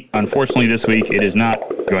 Tony, unfortunately this week, it is not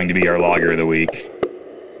going to be our lager of the week.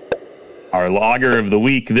 Our lager of the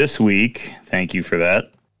week this week, thank you for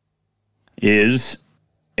that, is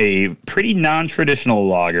a pretty non-traditional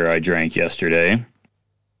lager I drank yesterday.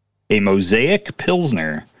 A Mosaic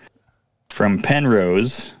Pilsner from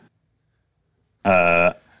Penrose.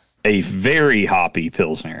 A very hoppy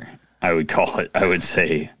Pilsner, I would call it. I would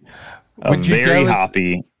say. Would you very go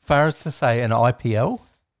hoppy. As far as to say an IPL?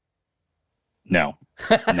 No.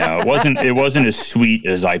 No, it wasn't as sweet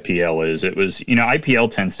as IPL is. It was, IPL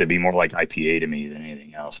tends to be more like IPA to me than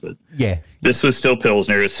anything else. But yeah, this was still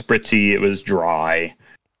Pilsner. It was spritzy. It was dry.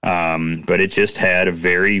 But it just had a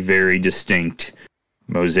very, very distinct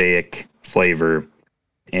Mosaic flavor.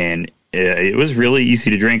 And it was really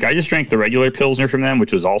easy to drink. I just drank the regular Pilsner from them,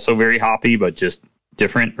 which was also very hoppy, but just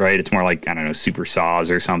different, right? It's more like, I don't know, Super Saws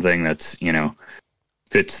or something that's,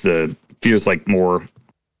 feels like more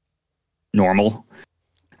normal.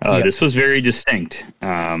 This was very distinct.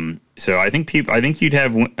 So I think you'd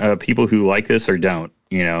have people who like this or don't,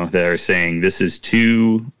 that are saying this is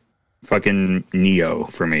too fucking neo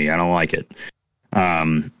for me. I don't like it.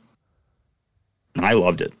 I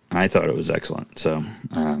loved it. I thought it was excellent. So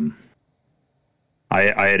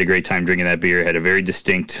I had a great time drinking that beer. It had a very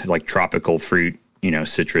distinct, like, tropical fruit,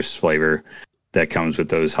 citrus flavor that comes with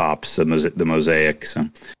those hops, the Mosaic. So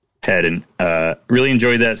really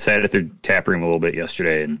enjoyed that. Sat at their tap room a little bit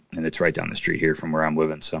yesterday, and it's right down the street here from where I'm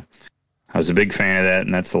living. So I was a big fan of that,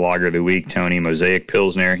 and that's the lager of the week, Tony. Mosaic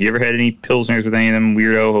Pilsner. You ever had any Pilsners with any of them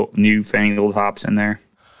weirdo newfangled hops in there?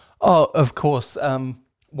 Oh, of course.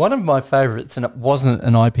 One of my favorites, and it wasn't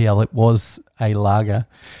an IPL, it was a lager,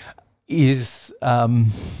 is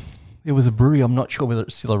it was a brewery. I'm not sure whether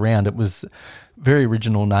it's still around. It was a very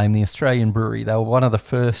original name, the Australian Brewery. They were one of the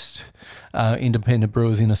first independent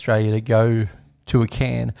brewers in Australia to go to a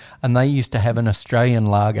can, and they used to have an Australian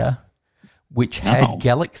lager which had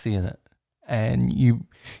Galaxy in it. And you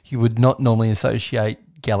would not normally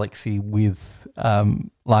associate Galaxy with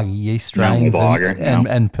lager yeast strains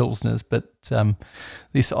and Pilsners, but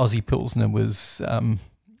this Aussie Pilsner was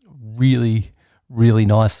really, really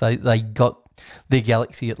nice. They got their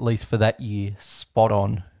Galaxy, at least for that year, spot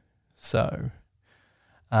on. So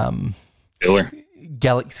Killer.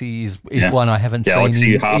 Galaxy is one I haven't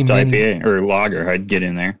Galaxy seen. Hopped IPA or lager, I'd get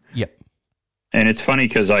in there. Yep. And it's funny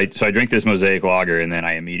because I drink this Mosaic lager, and then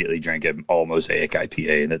I immediately drink an all Mosaic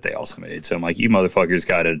IPA that they also made. So I'm like, you motherfuckers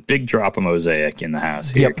got a big drop of Mosaic in the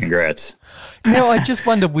house here. Yep. Congrats. I just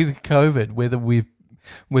wonder with COVID whether we're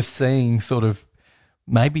seeing sort of,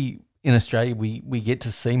 maybe in Australia we get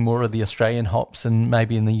to see more of the Australian hops, and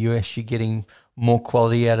maybe in the US you're getting more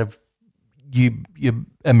quality out of your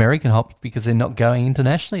American hops because they're not going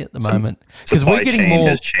internationally at the moment. Because we're getting more.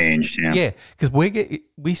 Has changed, yeah. Because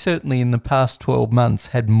we certainly in the past 12 months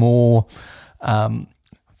had more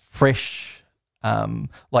fresh,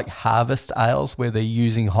 like harvest ales where they're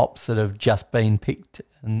using hops that have just been picked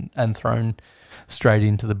and thrown straight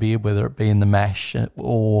into the beer, whether it be in the mash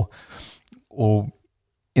or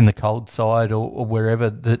in the cold side or wherever,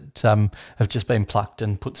 that have just been plucked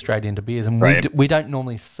and put straight into beers. And we don't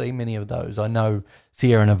normally see many of those. I know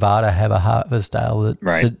Sierra Nevada have a harvest ale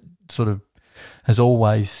that sort of has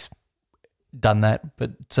always done that.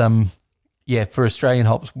 But, for Australian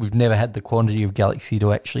hops, we've never had the quantity of Galaxy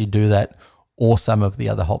to actually do that, or some of the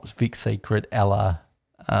other hops, Vic Secret, Ella,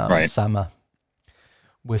 Summer.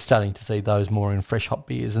 We're starting to see those more in fresh hop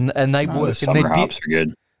beers, and they work. The summer hops are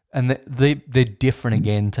good. And they're different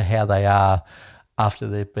again to how they are after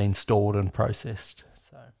they've been stored and processed.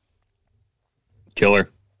 So,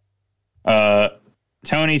 killer.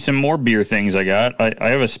 Tony, some more beer things I got. I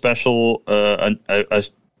have a special, a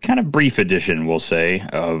kind of brief edition, we'll say,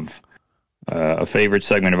 of a favorite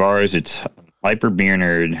segment of ours. It's Hyper Beer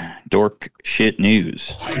Nerd Dork Shit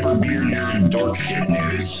News. Hyper Beer Nerd Dork Shit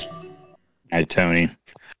News. Hi, Tony.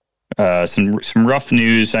 Some rough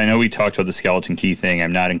news. I know we talked about the skeleton key thing.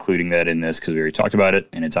 I'm not including that in this because we already talked about it,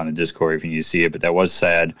 and it's on the Discord if you need to see it, but that was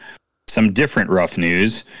sad. Some different rough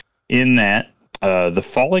news in that the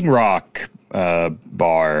Falling Rock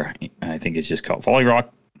bar, I think it's just called Falling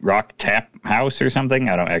Rock Tap House or something.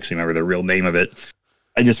 I don't actually remember the real name of it.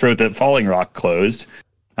 I just wrote that Falling Rock closed.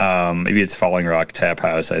 Maybe it's Falling Rock Tap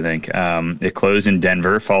House, I think. It closed in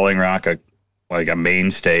Denver. Falling Rock, a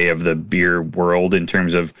mainstay of the beer world in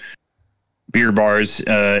terms of beer bars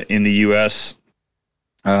in the U.S.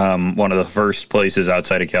 one of the first places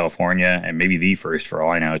outside of California, and maybe the first for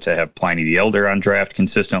all I know, to have Pliny the Elder on draft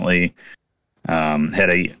consistently. Had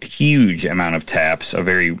a huge amount of taps, a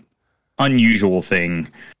very unusual thing.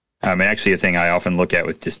 And actually a thing I often look at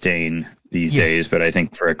with disdain these days, but I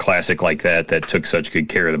think for a classic like that took such good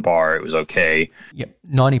care of the bar, it was okay. Yep,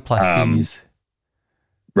 90 plus beers.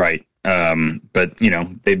 Right. But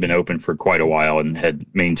they've been open for quite a while and had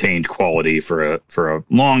maintained quality for a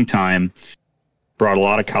long time. Brought a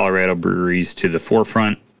lot of Colorado breweries to the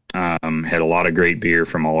forefront. Had a lot of great beer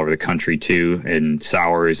from all over the country too, and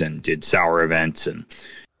sours, and did sour events, and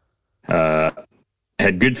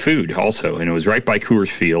had good food also. And it was right by Coors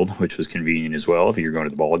Field, which was convenient as well if you're going to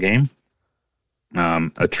the ball game.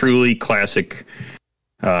 A truly classic,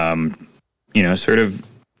 sort of,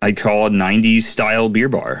 I'd call it 90s style beer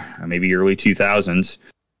bar, maybe early 2000s.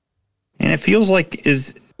 And it feels like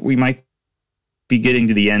we might be getting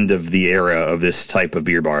to the end of the era of this type of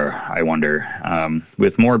beer bar, I wonder.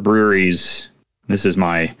 With more breweries, this is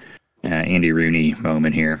my Andy Rooney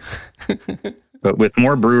moment here, but with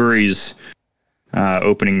more breweries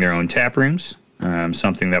opening their own tap rooms,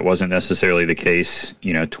 something that wasn't necessarily the case,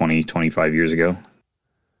 20, 25 years ago.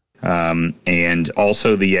 And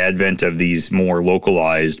also the advent of these more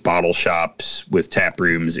localized bottle shops with tap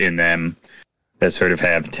rooms in them that sort of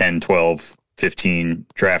have 10, 12, 15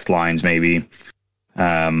 draft lines maybe.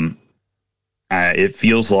 It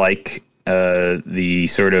feels like the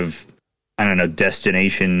sort of,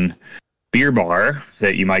 destination beer bar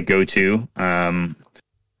that you might go to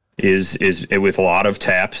is with a lot of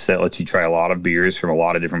taps that lets you try a lot of beers from a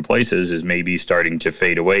lot of different places is maybe starting to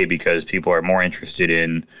fade away because people are more interested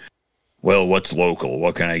in, well, what's local?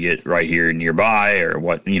 What can I get right here nearby, or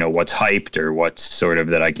what's hyped, or what's sort of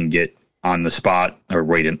that I can get on the spot or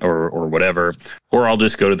or whatever, or I'll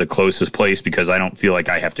just go to the closest place because I don't feel like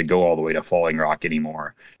I have to go all the way to Falling Rock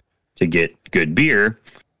anymore to get good beer.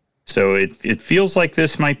 So it feels like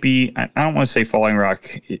this might be, I don't want to say Falling Rock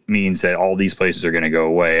it means that all these places are going to go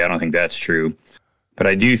away. I don't think that's true. But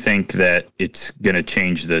I do think that it's going to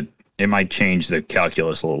change it might change the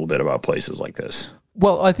calculus a little bit about places like this.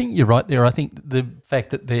 Well, I think you're right there. I think the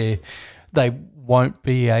fact that they won't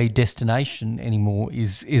be a destination anymore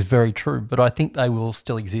is very true, but I think they will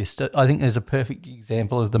still exist. I think there's a perfect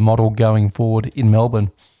example of the model going forward in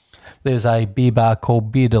Melbourne. There's a beer bar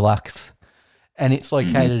called Beer Deluxe, and it's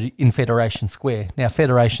located in Federation Square. Now,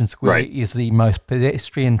 Federation Square is the most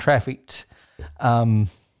pedestrian trafficked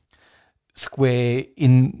square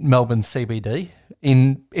in Melbourne CBD,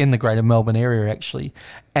 in the Greater Melbourne area actually,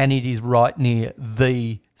 and it is right near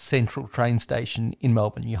the central train station in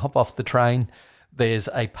Melbourne. You hop off the train, there's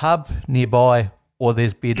a pub nearby, or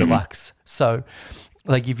there's Beer Deluxe. So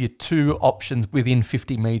they give you two options within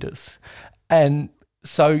 50 metres, and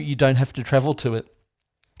so you don't have to travel to it.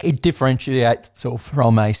 It differentiates itself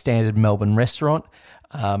from a standard Melbourne restaurant.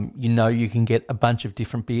 You can get a bunch of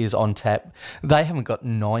different beers on tap. They haven't got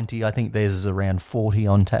 90. I think theirs is around 40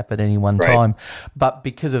 on tap at any one time. But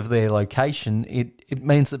because of their location, it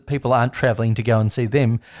means that people aren't travelling to go and see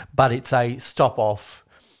them, but it's a stop off.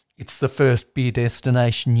 It's the first beer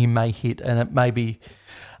destination you may hit, and it may be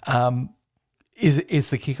is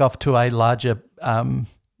the kickoff to a larger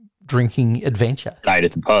drinking adventure. Night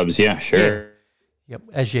at the pubs, yeah, sure. Yeah. Yep,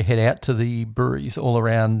 as you head out to the breweries all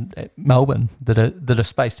around Melbourne that are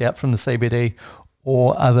spaced out from the CBD,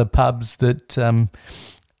 or other pubs that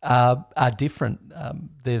are different.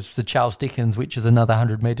 There's the Charles Dickens, which is another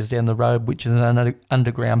 100 metres down the road, which is an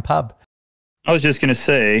underground pub. I was just going to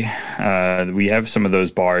say, we have some of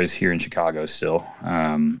those bars here in Chicago still,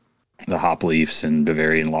 the Hop Leafs and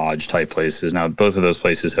Bavarian Lodge type places. Now, both of those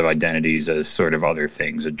places have identities as sort of other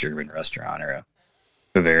things, a German restaurant or a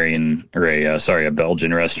Bavarian or a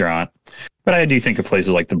Belgian restaurant. But I do think of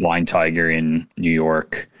places like the Blind Tiger in New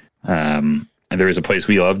York. And there was a place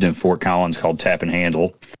we loved in Fort Collins called Tap and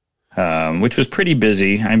Handle, which was pretty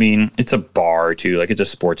busy. I mean, it's a bar too, like it's a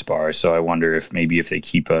sports bar. So I wonder if they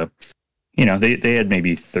keep they had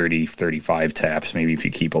maybe 30, 35 taps. Maybe if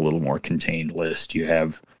you keep a little more contained list, you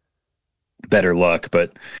have better luck.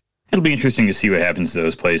 But it'll be interesting to see what happens to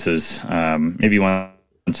those places. Maybe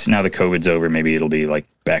once now the COVID's over, maybe it'll be like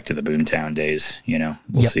back to the Boomtown days.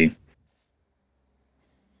 We'll see.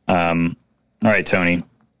 All right, Tony.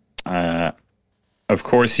 Of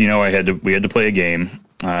course, we had to play a game.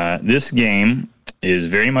 This game is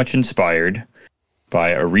very much inspired by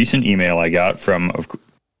a recent email I got from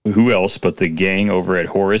who else but the gang over at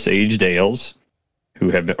Horace Aged Ales,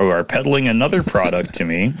 who are peddling another product to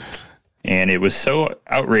me. And it was so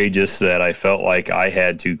outrageous that I felt like I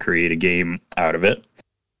had to create a game out of it.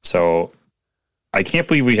 So I can't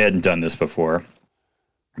believe we hadn't done this before.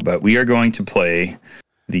 but we are going to play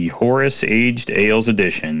the Horace Aged Ales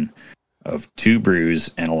edition of Two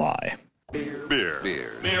Brews and a Lie.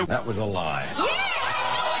 Beer. That was a lie.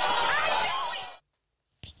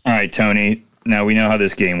 All right, Tony. Now we know how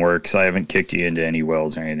this game works. I haven't kicked you into any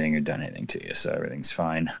wells or anything or done anything to you, so everything's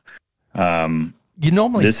fine. You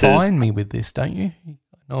normally fine me with this, don't you? I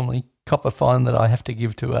normally cop a fine that I have to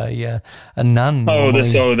give to a nun. Oh,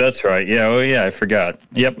 that's right. Yeah. Oh, yeah. I forgot.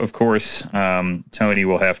 Yep. Of course. Tony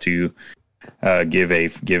will have to give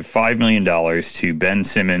 $5 million to Ben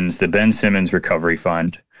Simmons, the Ben Simmons Recovery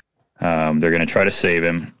Fund. They're going to try to save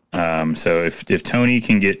him. So if Tony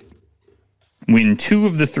can win 2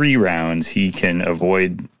 of the 3 rounds, he can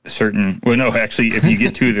avoid certain. Well, no, actually, if you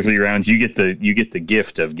get 2 of the 3 rounds, you get the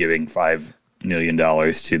gift of giving $5 million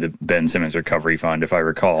to the Ben Simmons Recovery Fund, if I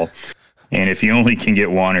recall. And if you only can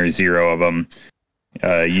get 1 or 0 of them,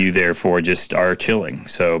 you therefore just are chilling.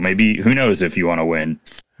 So maybe, who knows if you want to win.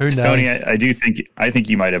 Who knows? Tony, I think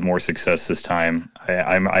you might have more success this time.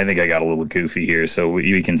 I think I got a little goofy here, so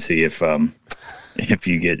we can see if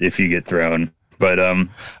you get thrown. But I've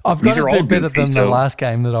got to do better than the last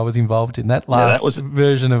game that I was involved in. That last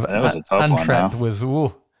version of Untrapped was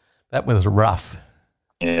that was rough.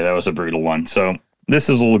 Yeah, that was a brutal one. So this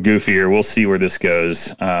is a little goofier. We'll see where this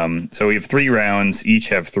goes. So we have 3 rounds. Each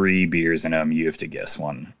have 3 beers in them. You have to guess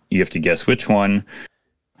one. You have to guess which one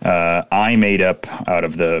I made up out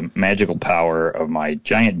of the magical power of my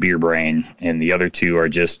giant beer brain, and the other 2 are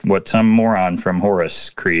just what some moron from Horace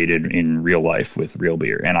created in real life with real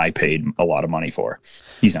beer, and I paid a lot of money for.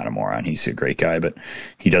 He's not a moron. He's a great guy, but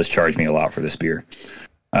he does charge me a lot for this beer.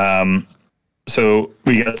 So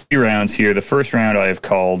we got 3 rounds here. The first round I have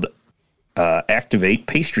called Activate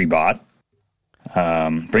Pastry Bot.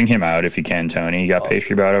 Bring him out if you can, Tony. You got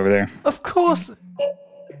Pastry Bot over there? Of course.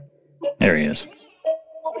 There he is.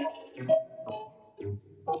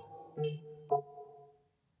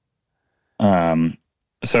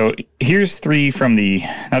 So here's 3 from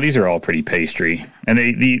now these are all pretty pastry, and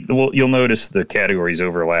you'll notice the categories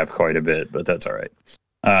overlap quite a bit, but that's all right.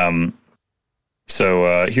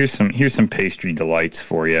 So here's some pastry delights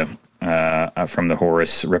for you from the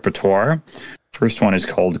Horace repertoire. First one is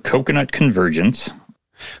called Coconut Convergence.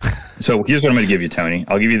 So here's what I'm going to give you, Tony.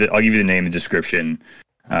 I'll give you the name and description.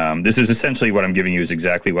 This is essentially what I'm giving you is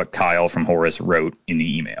exactly what Kyle from Horace wrote in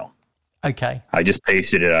the email. Okay. I just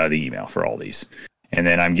pasted it out of the email for all these. And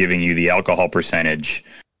then I'm giving you the alcohol percentage,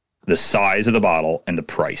 the size of the bottle, and the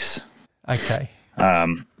price. Okay.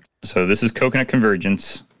 So this is Coconut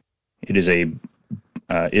Convergence. It is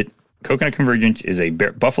Coconut Convergence is a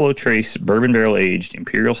Buffalo Trace bourbon barrel aged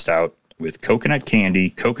imperial stout with coconut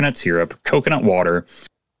candy, coconut syrup, coconut water,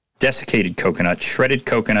 desiccated coconut, shredded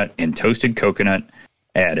coconut, and toasted coconut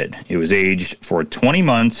added. It was aged for 20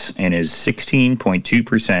 months and is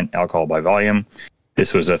 16.2% alcohol by volume.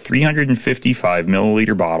 This was a 355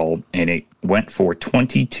 milliliter bottle, and it went for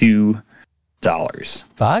 $22.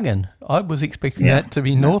 Bargain. I was expecting that to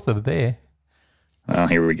be north of there. Well,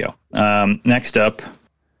 here we go. Next up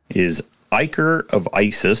is Iker of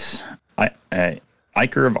Isis.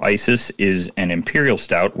 Iker of Isis is an imperial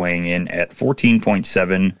stout weighing in at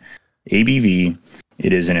 14.7 ABV.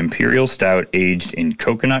 It is an imperial stout aged in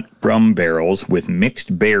coconut rum barrels with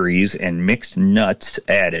mixed berries and mixed nuts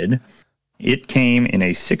added. It came in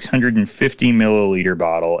a 650 milliliter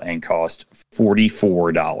bottle and cost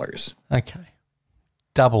 $44. Okay.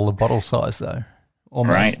 Double the bottle size, though.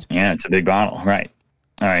 Almost. Right. Yeah, it's a big bottle. Right.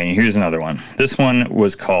 All right, here's another one. This one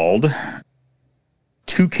was called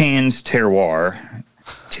Toucan's Terroir.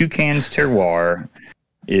 Toucan's Terroir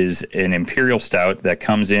is an imperial stout that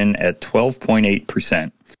comes in at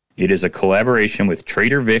 12.8%. It is a collaboration with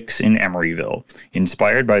Trader Vic's in Emeryville.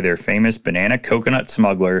 Inspired by their famous banana coconut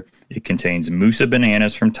smuggler, it contains Musa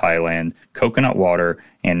bananas from Thailand, coconut water,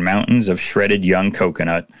 and mountains of shredded young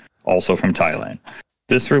coconut, also from Thailand.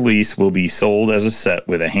 This release will be sold as a set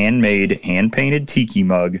with a handmade, hand-painted tiki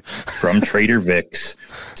mug from Trader Vic's,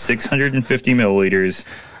 650 milliliters,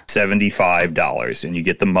 $75, and you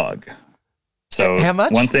get the mug. So how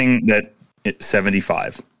much? One thing that it's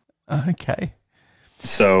 $75. Okay.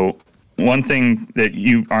 So one thing that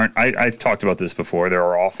you aren't, I've talked about this before. There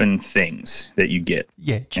are often things that you get,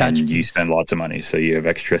 and you spend lots of money. So you have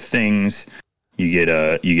extra things. You get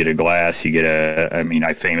a glass. You get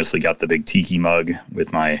I famously got the big tiki mug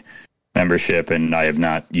with my membership, and I have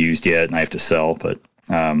not used yet, and I have to sell. But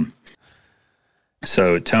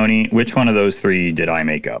so Tony, which one of those 3 did I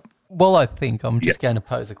make up? Well, I think I'm just going to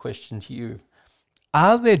pose a question to you.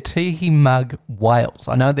 Are there tiki mug whales?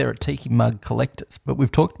 I know there are tiki mug collectors, but we've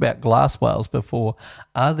talked about glass whales before.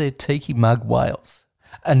 Are there tiki mug whales?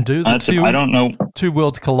 And do the I don't know. two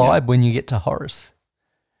worlds collide when you get to Horace?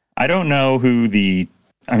 I don't know who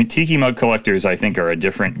Tiki mug collectors, I think, are a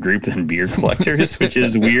different group than beer collectors, which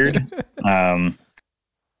is weird.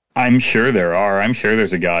 I'm sure there are. I'm sure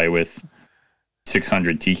there's a guy with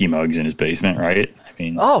 600 tiki mugs in his basement, right? I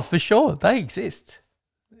mean, for sure, they exist.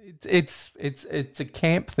 It's a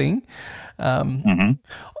camp thing. The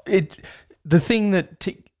thing that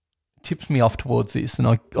tips me off towards this, and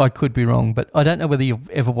I could be wrong, but I don't know whether you've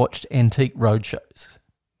ever watched Antique Roadshows.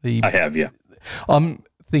 I have, yeah. I'm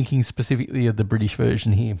thinking specifically of the British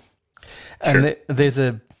version here. And sure. There's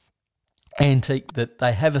a antique that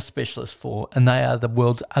they have a specialist for, and they are the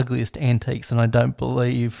world's ugliest antiques, and I don't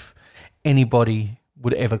believe anybody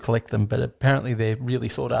would ever collect them, but apparently they're really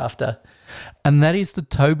sought after. And that is the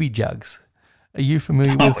Toby jugs. Are you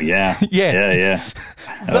familiar with? Oh, yeah. Yeah.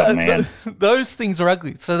 Oh, man. Those things are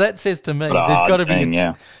ugly. So that says to me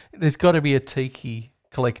there's got to be a tiki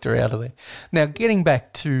collector out of there. Now, getting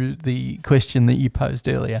back to the question that you posed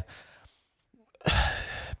earlier,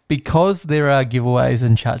 because there are giveaways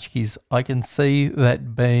and tchotchkes, I can see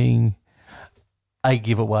that being a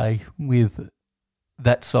giveaway with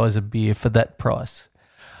that size of beer for that price.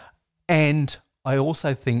 And I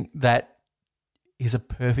also think that is a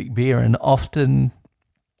perfect beer, and often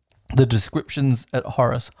the descriptions at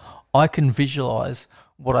Horace, I can visualise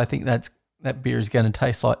what I think that beer is going to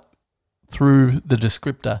taste like through the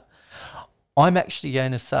descriptor. I'm actually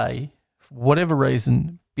going to say, for whatever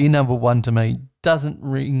reason, beer number 1 to me doesn't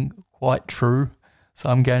ring quite true, so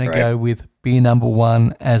I'm going to go with beer number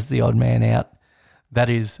 1 as the odd man out. That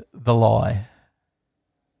is The Lie.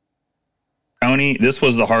 Tony, this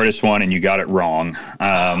was the hardest one, and you got it wrong.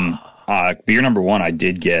 Beer number 1 I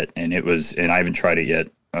did get, and I haven't tried it yet,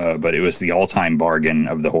 but it was the all-time bargain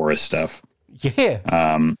of the Horace stuff. Yeah.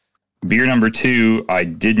 Beer number 2 I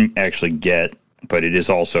didn't actually get, but it is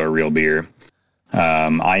also a real beer.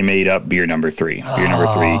 I made up beer number 3. Beer number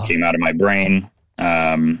 3 came out of my brain.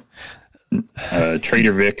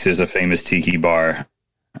 Trader Vic's is a famous tiki bar,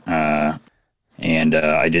 and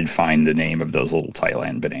I did find the name of those little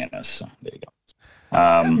Thailand bananas. So there you go.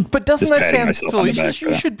 But doesn't that sound delicious?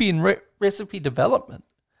 You should be in recipe development.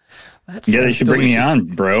 They should bring me on,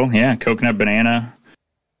 bro. Yeah, coconut banana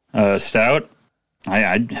stout.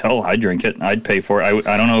 I'd drink it. I'd pay for it.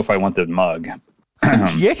 I don't know if I want the mug.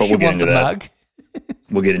 Yes, but we'll get into that. Mug.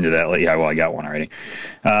 We'll get into that. Yeah, well, I got one already.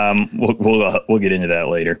 We'll get into that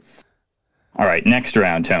later. All right, next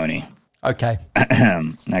round, Tony. Okay.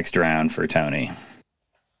 Next round for Tony.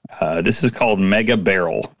 This is called Mega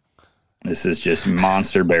Barrel. This is just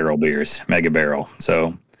monster barrel beers, Mega Barrel.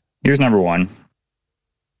 So here's number 1.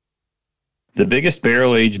 The biggest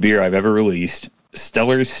barrel-aged beer I've ever released,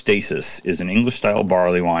 Stellar's Stasis, is an English-style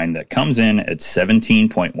barley wine that comes in at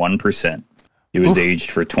 17.1%. It was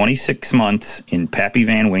aged for 26 months in Pappy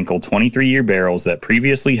Van Winkle 23-year barrels that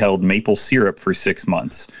previously held maple syrup for 6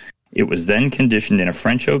 months. It was then conditioned in a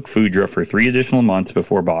French oak foudre for 3 additional months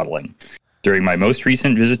before bottling. During my most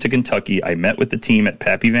recent visit to Kentucky, I met with the team at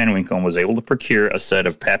Pappy Van Winkle and was able to procure a set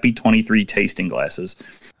of Pappy 23 tasting glasses.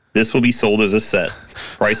 This will be sold as a set.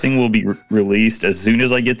 Pricing will be released as soon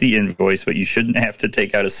as I get the invoice, but you shouldn't have to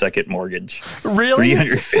take out a second mortgage. Really?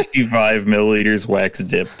 355 milliliters wax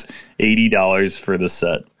dipped, $80 for the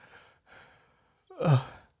set.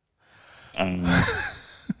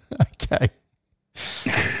 Okay.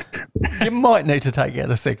 You might need to take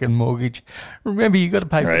out a second mortgage. Remember, you got to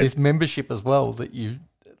pay for this membership as well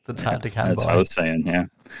that's hard to come by. That's what I was saying, yeah.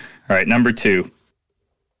 All right, number 2.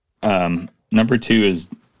 Number 2 is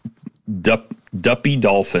Duppy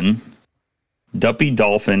Dolphin. Duppy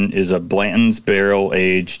Dolphin is a Blanton's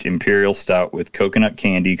barrel-aged imperial stout with coconut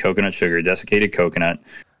candy, coconut sugar, desiccated coconut,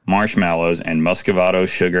 marshmallows, and muscovado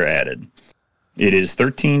sugar added. It is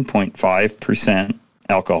 13.5%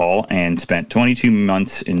 alcohol and spent 22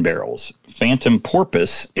 months in barrels. Phantom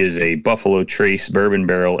Porpoise is a Buffalo Trace bourbon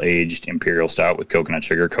barrel-aged imperial stout with coconut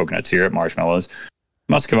sugar, coconut syrup, marshmallows,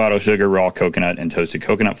 muscovado sugar, raw coconut, and toasted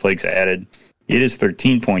coconut flakes added. It is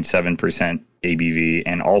 13.7% ABV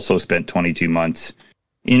and also spent 22 months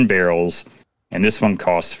in barrels. And this one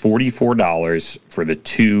costs $44 for the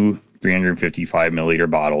 2 355 milliliter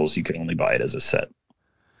bottles. You can only buy it as a set.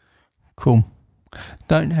 Cool.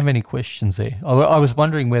 Don't have any questions there. I was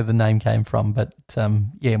wondering where the name came from, but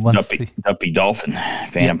Duppy Dolphin,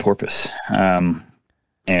 Phantom Porpoise.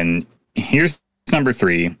 And here's number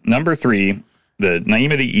 3. Number 3, the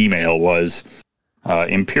name of the email was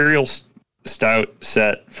Imperial Stout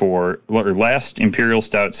set last Imperial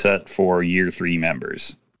Stout set for year 3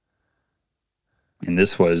 members. And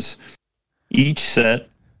this was, each set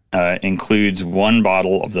includes 1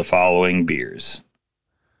 bottle of the following beers: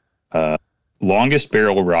 Longest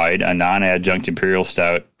Barrel Ride, a non-adjunct Imperial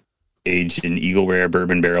Stout aged in Eagle Rare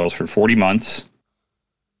bourbon barrels for 40 months,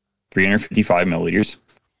 355 milliliters.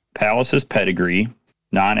 Palace's Pedigree,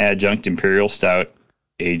 non-adjunct Imperial Stout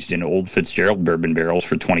aged in Old Fitzgerald bourbon barrels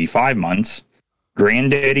for 25 months.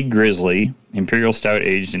 Granddaddy Grizzly, Imperial Stout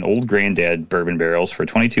aged in Old Granddad bourbon barrels for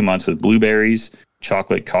 22 months with blueberries,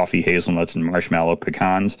 chocolate, coffee, hazelnuts, and marshmallow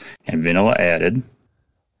pecans, and vanilla added.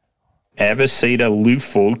 Avoceda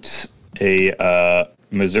Lufot's, a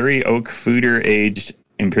Missouri Oak Fooder aged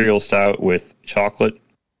Imperial Stout with chocolate,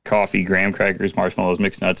 coffee, graham crackers, marshmallows,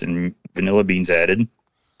 mixed nuts, and vanilla beans added.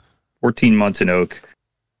 14 months in oak.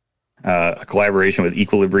 A collaboration with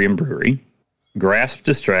Equilibrium Brewery. Grasp's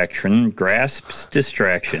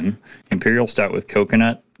Distraction, Imperial Stout with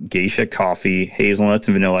coconut, geisha coffee, hazelnuts,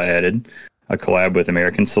 and vanilla added. A collab with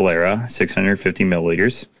American Solera, 650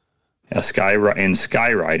 milliliters.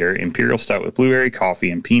 Skyrider, Imperial Stout with blueberry coffee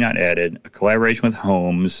and peanut added. A collaboration with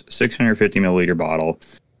Holmes, 650 milliliter bottle.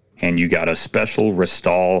 And you got a special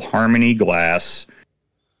Restall Harmony glass.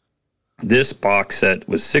 This box set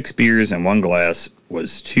was 6 beers and 1 glass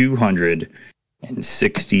was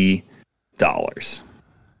 $260.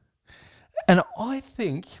 And I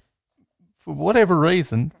think, for whatever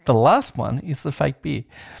reason, the last one is the fake beer.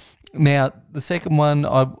 Now, the second one,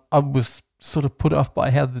 I was sort of put off by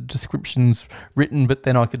how the description's written, but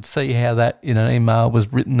then I could see how that in an email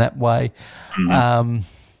was written that way. Mm-hmm.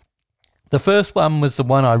 The first one was the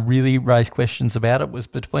one I really raised questions about. It was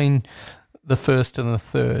between the first and the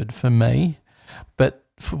third for me. But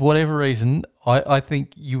for whatever reason, I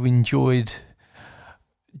think you enjoyed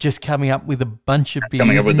just coming up with a bunch of beers.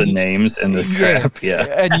 Coming up with the names and the crap, yeah.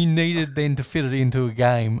 And you needed then to fit it into a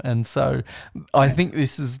game. And so I think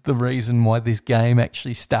this is the reason why this game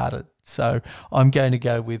actually started. So I'm going to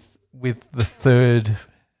go with the third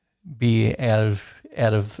beer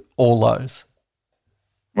out of all those.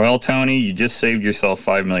 Well, Tony, you just saved yourself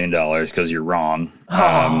 $5 million because you're wrong.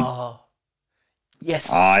 Yes.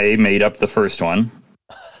 I made up the first one.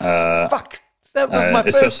 Fuck. That was my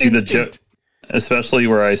first instinct. Especially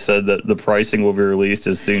where I said that the pricing will be released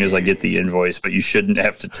as soon as I get the invoice, but you shouldn't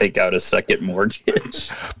have to take out a second mortgage.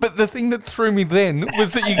 But the thing that threw me then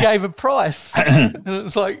was that you gave a price. And it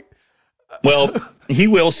was like... Well, he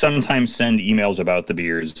will sometimes send emails about the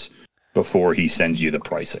beers before he sends you the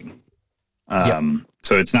pricing.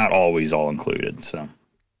 So it's not always all included. So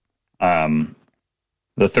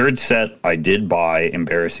the third set I did buy,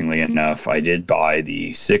 embarrassingly enough, I did buy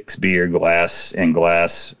the 6 beer glass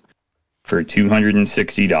for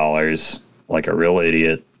 $260, like a real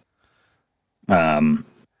idiot. I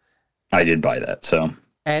did buy that. So.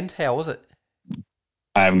 And how was it?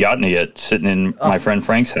 I haven't gotten it yet. Sitting in my friend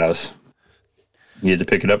Frank's house. He had to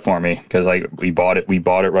pick it up for me because we bought it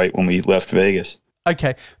right when we left Vegas.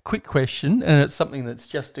 Okay, quick question, and it's something that's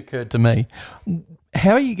just occurred to me.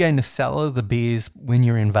 How are you going to cellar the beers when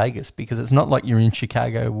you're in Vegas? Because it's not like you're in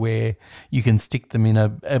Chicago where you can stick them in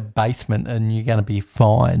a basement and you're going to be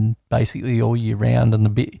fine basically all year round and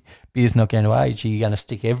the beer's not going to age. Are you going to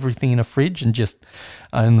stick everything in a fridge and just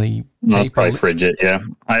only... I'll probably fridge it, yeah.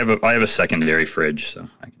 I have a secondary fridge, so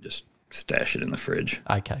I can just stash it in the fridge.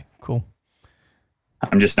 Okay, cool.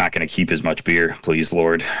 I'm just not going to keep as much beer, please,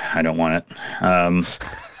 Lord. I don't want it.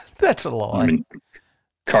 That's a lie. I've been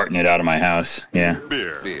carting it out of my house. Yeah.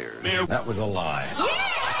 Beer. That was a lie.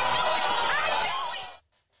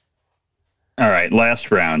 All right, last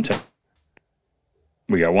round.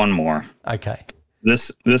 We got one more. Okay.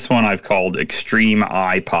 This one I've called Extreme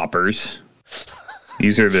Eye Poppers.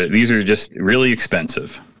 These are just really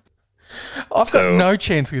expensive. I've got no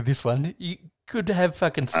chance with this one. You could have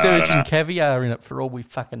fucking sturgeon caviar in it for all we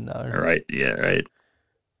fucking know. Right, yeah, right.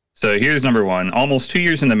 So here's number one. Almost 2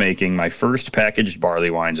 years in the making, my first packaged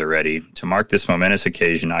barley wines are ready. To mark this momentous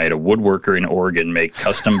occasion, I had a woodworker in Oregon make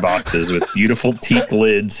custom boxes with beautiful teak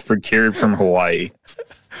lids procured from Hawaii.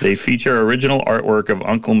 They feature original artwork of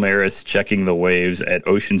Uncle Maris checking the waves at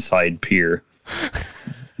Oceanside Pier.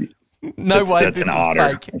 That's an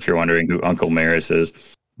otter, fake. If you're wondering who Uncle Maris is.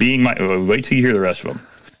 Wait till you hear the rest of them.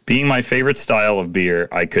 Being my favorite style of beer,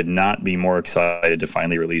 I could not be more excited to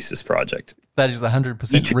finally release this project. That is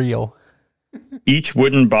 100% real. Each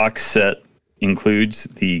wooden box set includes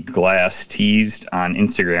the glass teased on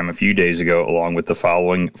Instagram a few days ago, along with the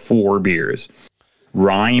following 4 beers.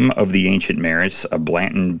 Rhyme of the Ancient Maris, a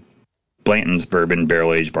Blanton's Bourbon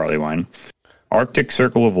Barrel-Aged Barley Wine. Arctic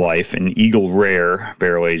Circle of Life, an Eagle Rare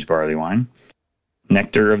Barrel-Aged Barley Wine.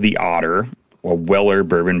 Nectar of the Otter, a Weller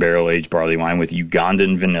Bourbon Barrel-Aged Barley Wine with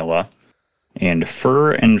Ugandan vanilla. And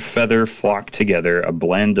Fur and Feather Flock Together, a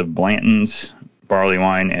blend of Blanton's barley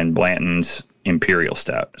wine and Blanton's Imperial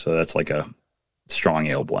Stout. So that's like a strong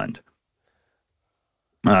ale blend.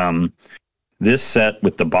 This set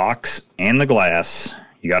with the box and the glass,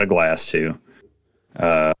 you got a glass too.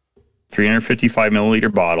 355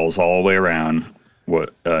 milliliter bottles all the way around.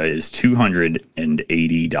 What is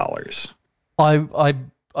 $280?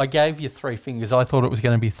 I gave you three fingers. I thought it was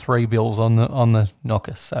going to be three bills on the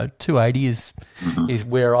knocker. So 280 is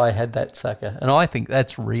where I had that sucker, and I think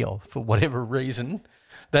that's real for whatever reason.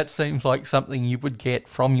 That seems like something you would get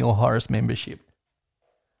from your Horace membership.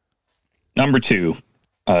 Number 2,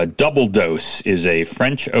 Double Dose is a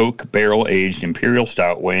French oak barrel-aged imperial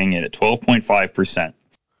stout weighing in at 12.5%.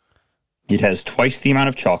 It has twice the amount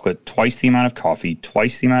of chocolate, twice the amount of coffee,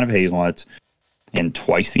 twice the amount of hazelnuts, and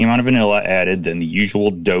twice the amount of vanilla added than the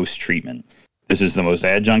usual dose treatment. This is the most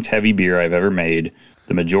adjunct-heavy beer I've ever made.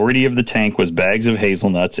 The majority of the tank was bags of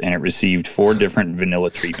hazelnuts, and it received 4 different vanilla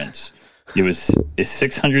treatments. It was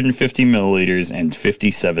 650 milliliters and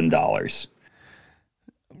 $57.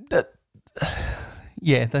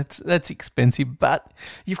 Yeah, that's expensive, but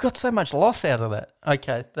you've got so much loss out of that.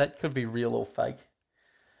 Okay, that could be real or fake.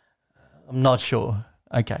 I'm not sure.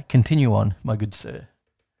 Okay, continue on, my good sir.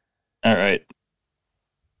 All right.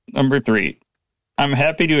 Number 3. I'm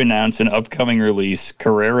happy to announce an upcoming release,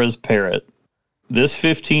 Carrera's Parrot. This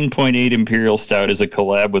 15.8 Imperial Stout is a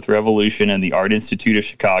collab with Revolution and the Art Institute of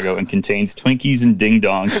Chicago and contains Twinkies and Ding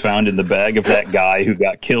Dongs found in the bag of that guy who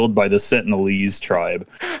got killed by the Sentinelese tribe.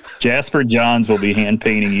 Jasper Johns will be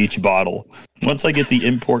hand-painting each bottle. Once I get the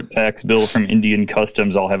import tax bill from Indian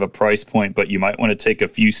Customs, I'll have a price point, but you might want to take a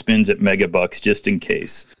few spins at Megabucks just in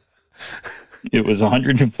case. It was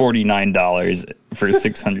 $149 for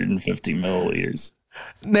 650 milliliters.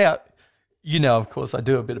 Now, you know, of course, I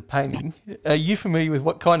do a bit of painting. Are you familiar with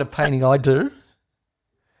what kind of painting I do?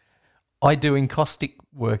 I do encaustic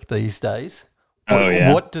work these days.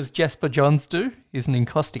 What does Jasper Johns do? He's an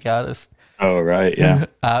encaustic artist. Oh, right, yeah.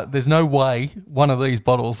 There's no way one of these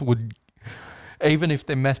bottles would, even if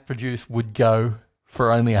they're mass-produced, would go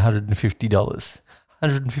for only $150.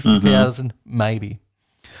 $150,000, maybe.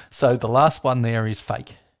 So the last one there is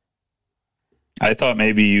fake. I thought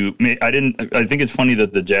maybe I think it's funny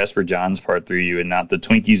that the Jasper Johns part threw you and not the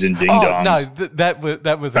Twinkies and Ding Dongs. No,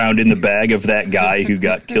 that was found in the bag of that guy who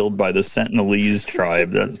got killed by the Sentinelese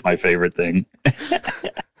tribe. That's my favorite thing.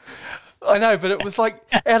 I know, but it was like,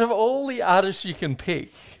 out of all the artists you can pick,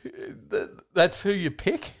 that's who you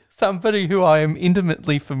pick? Somebody who I am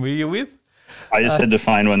intimately familiar with? I just had to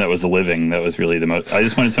find one that was living. That was really the most. I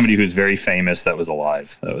just wanted somebody who's very famous that was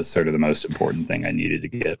alive. That was sort of the most important thing I needed to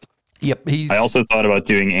get. Yep. I also thought about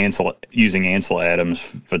using Ansel Adams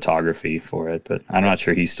photography for it, but I'm not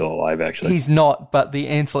sure he's still alive, actually. He's not, but the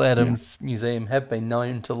Ansel Adams Museum have been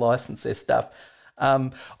known to license their stuff.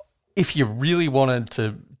 If you really wanted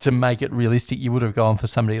to make it realistic, you would have gone for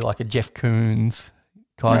somebody like a Jeff Koons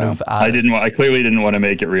kind of artist. I clearly didn't want to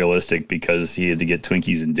make it realistic because he had to get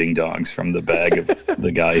Twinkies and Ding Dongs from the bag of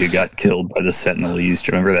the guy who got killed by the Sentinelese.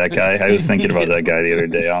 Do you remember that guy? I was thinking about that guy the other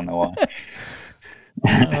day. I don't know why.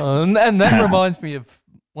 And that reminds me of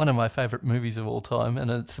one of my favourite movies of all time,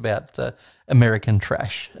 and it's about American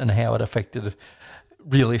trash and how it affected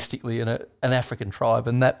realistically an African tribe,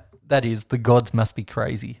 and that is The Gods Must Be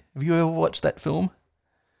Crazy. Have you ever watched that film?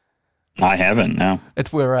 I haven't, no.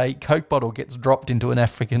 It's where a Coke bottle gets dropped into an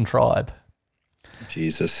African tribe.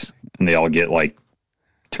 Jesus. And they all get, like,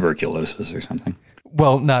 tuberculosis or something.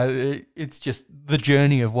 Well, no, it's just the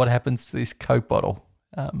journey of what happens to this Coke bottle.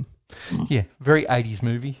 Yeah, very 80s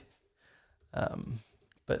movie.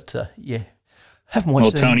 But haven't watched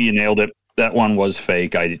it. Well, Tony, you nailed it. That one was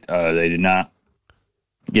fake. They did not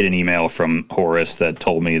get an email from Horace that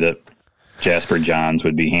told me that Jasper Johns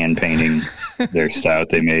would be hand-painting their stout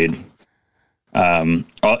they made. And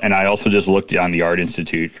I also just looked on the Art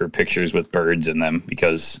Institute for pictures with birds in them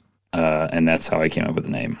because, and that's how I came up with the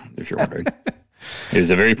name, if you're wondering. It was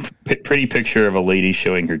a very pretty picture of a lady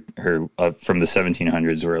showing her from the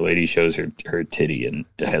 1700s, where a lady shows her titty and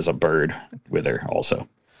it has a bird with her also.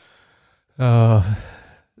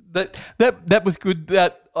 That was good.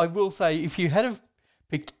 That I will say, if you had have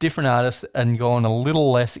picked different artists and gone a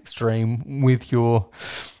little less extreme with your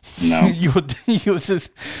just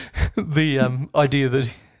the idea that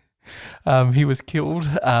he was killed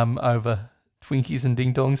over Twinkies and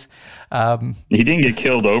Ding Dongs. He didn't get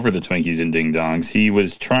killed over the Twinkies and Ding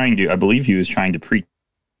Dongs. I believe he was trying to preach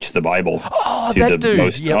the Bible to the dude.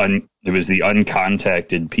 It was the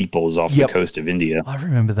uncontacted peoples off the coast of India. I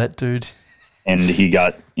remember that dude. and he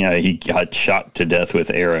got shot to death with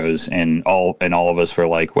arrows, and all of us were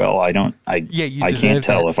like, well, I can't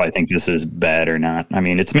tell if I think this is bad or not. I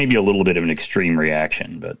mean, it's maybe a little bit of an extreme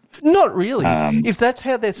reaction, but not really. If that's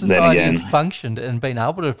how their society has functioned and been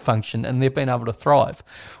able to function, and they've been able to thrive,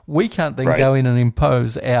 we can't then go in and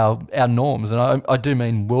impose our norms, and I do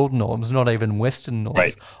mean world norms, not even Western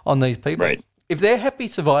norms, on these people. Right. If they're happy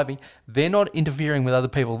surviving, they're not interfering with other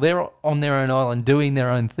people. They're on their own island doing their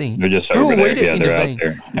own thing. They're just over there. Yeah, they're out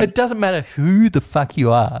there. Yep. It doesn't matter who the fuck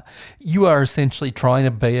you are. You are essentially trying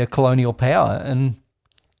to be a colonial power and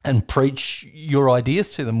preach your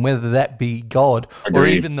ideas to them, whether that be God or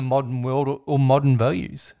even the modern world or modern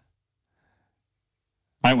values.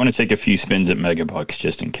 I want to take a few spins at Megabucks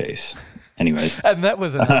just in case. Anyways. And that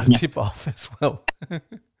was another tip-off as well.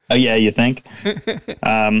 Oh yeah, you think?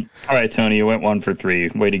 All right, Tony, you went 1 for 3.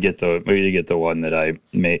 Way to get the one that I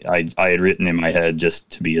had written in my head just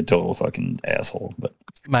to be a total fucking asshole. But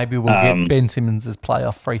maybe we'll get Ben Simmons'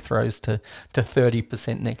 playoff free throws to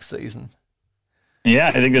 30% next season. Yeah,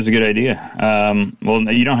 I think that's a good idea.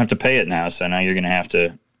 Well, you don't have to pay it now, so now you're going to have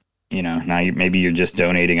to, maybe you're just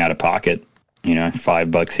donating out of pocket.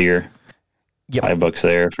 $5 here, $5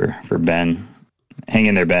 there for Ben. Hang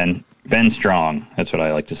in there, Ben. Ben Strong. That's what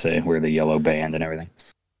I like to say. We're the yellow band and everything.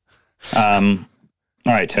 All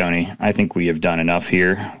right, Tony. I think we have done enough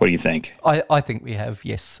here. What do you think? I think we have,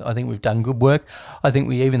 yes. I think we've done good work. I think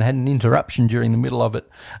we even had an interruption during the middle of it.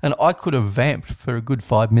 And I could have vamped for a good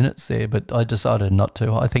 5 minutes there, but I decided not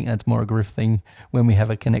to. I think that's more a Griff thing when we have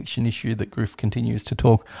a connection issue that Griff continues to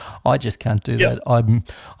talk. I just can't do that.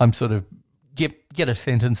 I'm sort of get a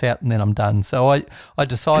sentence out and then I'm done. So I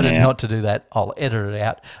decided not to do that. I'll edit it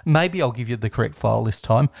out. Maybe I'll give you the correct file this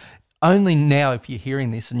time. Only now, if you're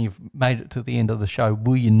hearing this and you've made it to the end of the show,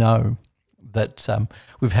 will you know that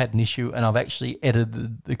we've had an issue and I've actually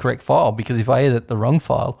edited the correct file, because if I edit the wrong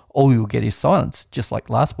file, all you'll get is silence, just like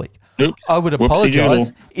last week. Oops. I would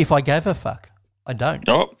apologise if I gave a fuck. I don't.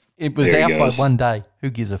 Oh, it was out by 1 day. Who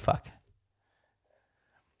gives a fuck?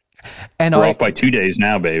 And we're off by 2 days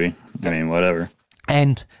now, baby. I mean, whatever.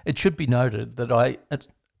 And it should be noted that I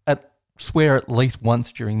swear at least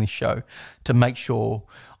once during this show to make sure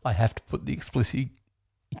I have to put the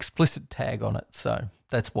explicit tag on it. So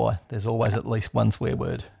that's why there's always at least one swear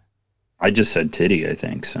word. I just said titty, I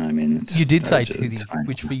think. So I mean, you did say titty,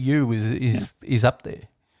 which for you is up there.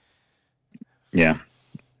 Yeah,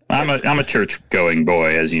 I'm a church going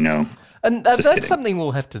boy, as you know. And that's kidding. Something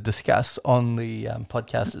we'll have to discuss on the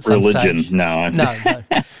podcast at some religion. stage.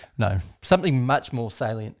 No. Something much more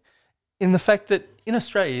salient in the fact that in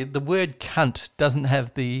Australia the word cunt doesn't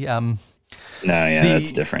have the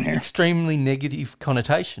that's different here. Extremely negative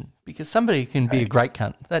connotation, because somebody can be a great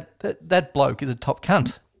cunt. That bloke is a top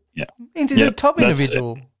cunt. Yeah, he's a top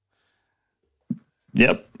individual.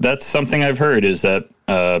 Yep, that's something I've heard, is that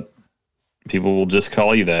people will just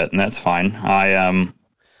call you that, and that's fine. I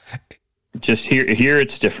just here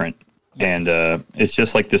it's different, and it's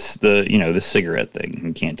just like the cigarette thing.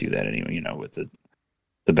 You can't do that anyway. With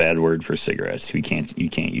the bad word for cigarettes, you can't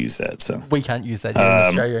use that. So we can't use that here in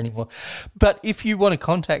Australia anymore. But if you want to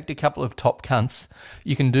contact a couple of top cunts,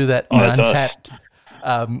 you can do that on Untapped.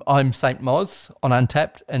 I'm St. Moz on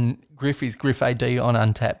Untapped, and Griff is Griff AD on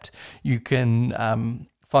Untapped. You can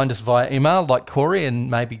find us via email like Corey, and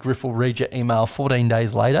maybe Griff will read your email 14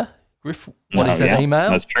 days later. Griff, what is that email?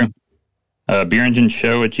 That's true.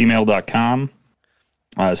 beerengineshow@gmail.com.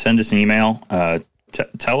 Send us an email.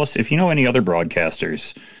 Tell us if you know any other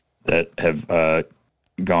broadcasters that have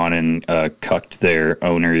gone and cucked their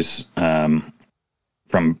owners from,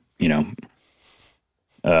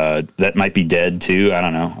 that might be dead too. I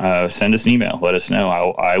don't know. Send us an email. Let us know.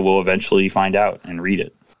 I will eventually find out and read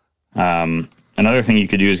it. Another thing you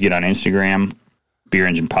could do is get on Instagram. Beer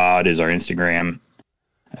Engine Pod is our Instagram.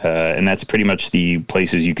 And that's pretty much the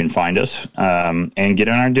places you can find us. And get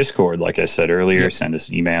on our Discord, like I said earlier. Yep. Send us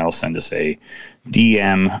an email, send us a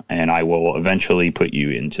DM, and I will eventually put you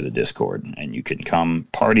into the Discord, and you can come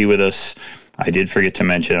party with us. I did forget to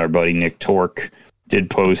mention our buddy Nick Torque did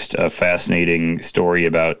post a fascinating story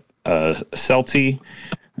about Celti,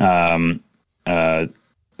 the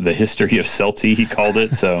history of Celti, he called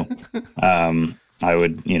it. So I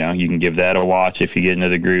would, you can give that a watch if you get into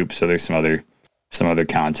the group. So there's some other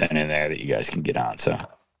content in there that you guys can get on. So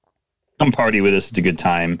come party with us. It's a good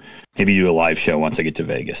time. Maybe do a live show once I get to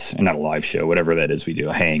Vegas. And not a live show, whatever that is we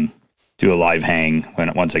do. Do a live hang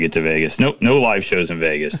once I get to Vegas. No live shows in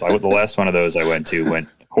Vegas. The last one of those I went to went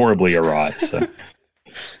horribly awry. So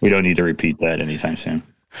we don't need to repeat that anytime soon.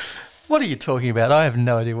 What are you talking about? I have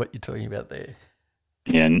no idea what you're talking about there.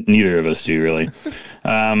 Yeah, neither of us do, really.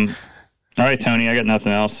 All right, Tony, I got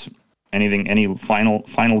nothing else. Any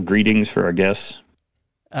final greetings for our guests?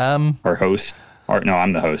 Our host? No,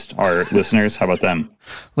 I'm the host. Our listeners, how about them?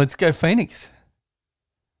 Let's go Phoenix.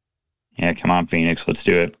 Yeah, come on, Phoenix. Let's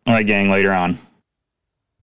do it. All right, gang, later on.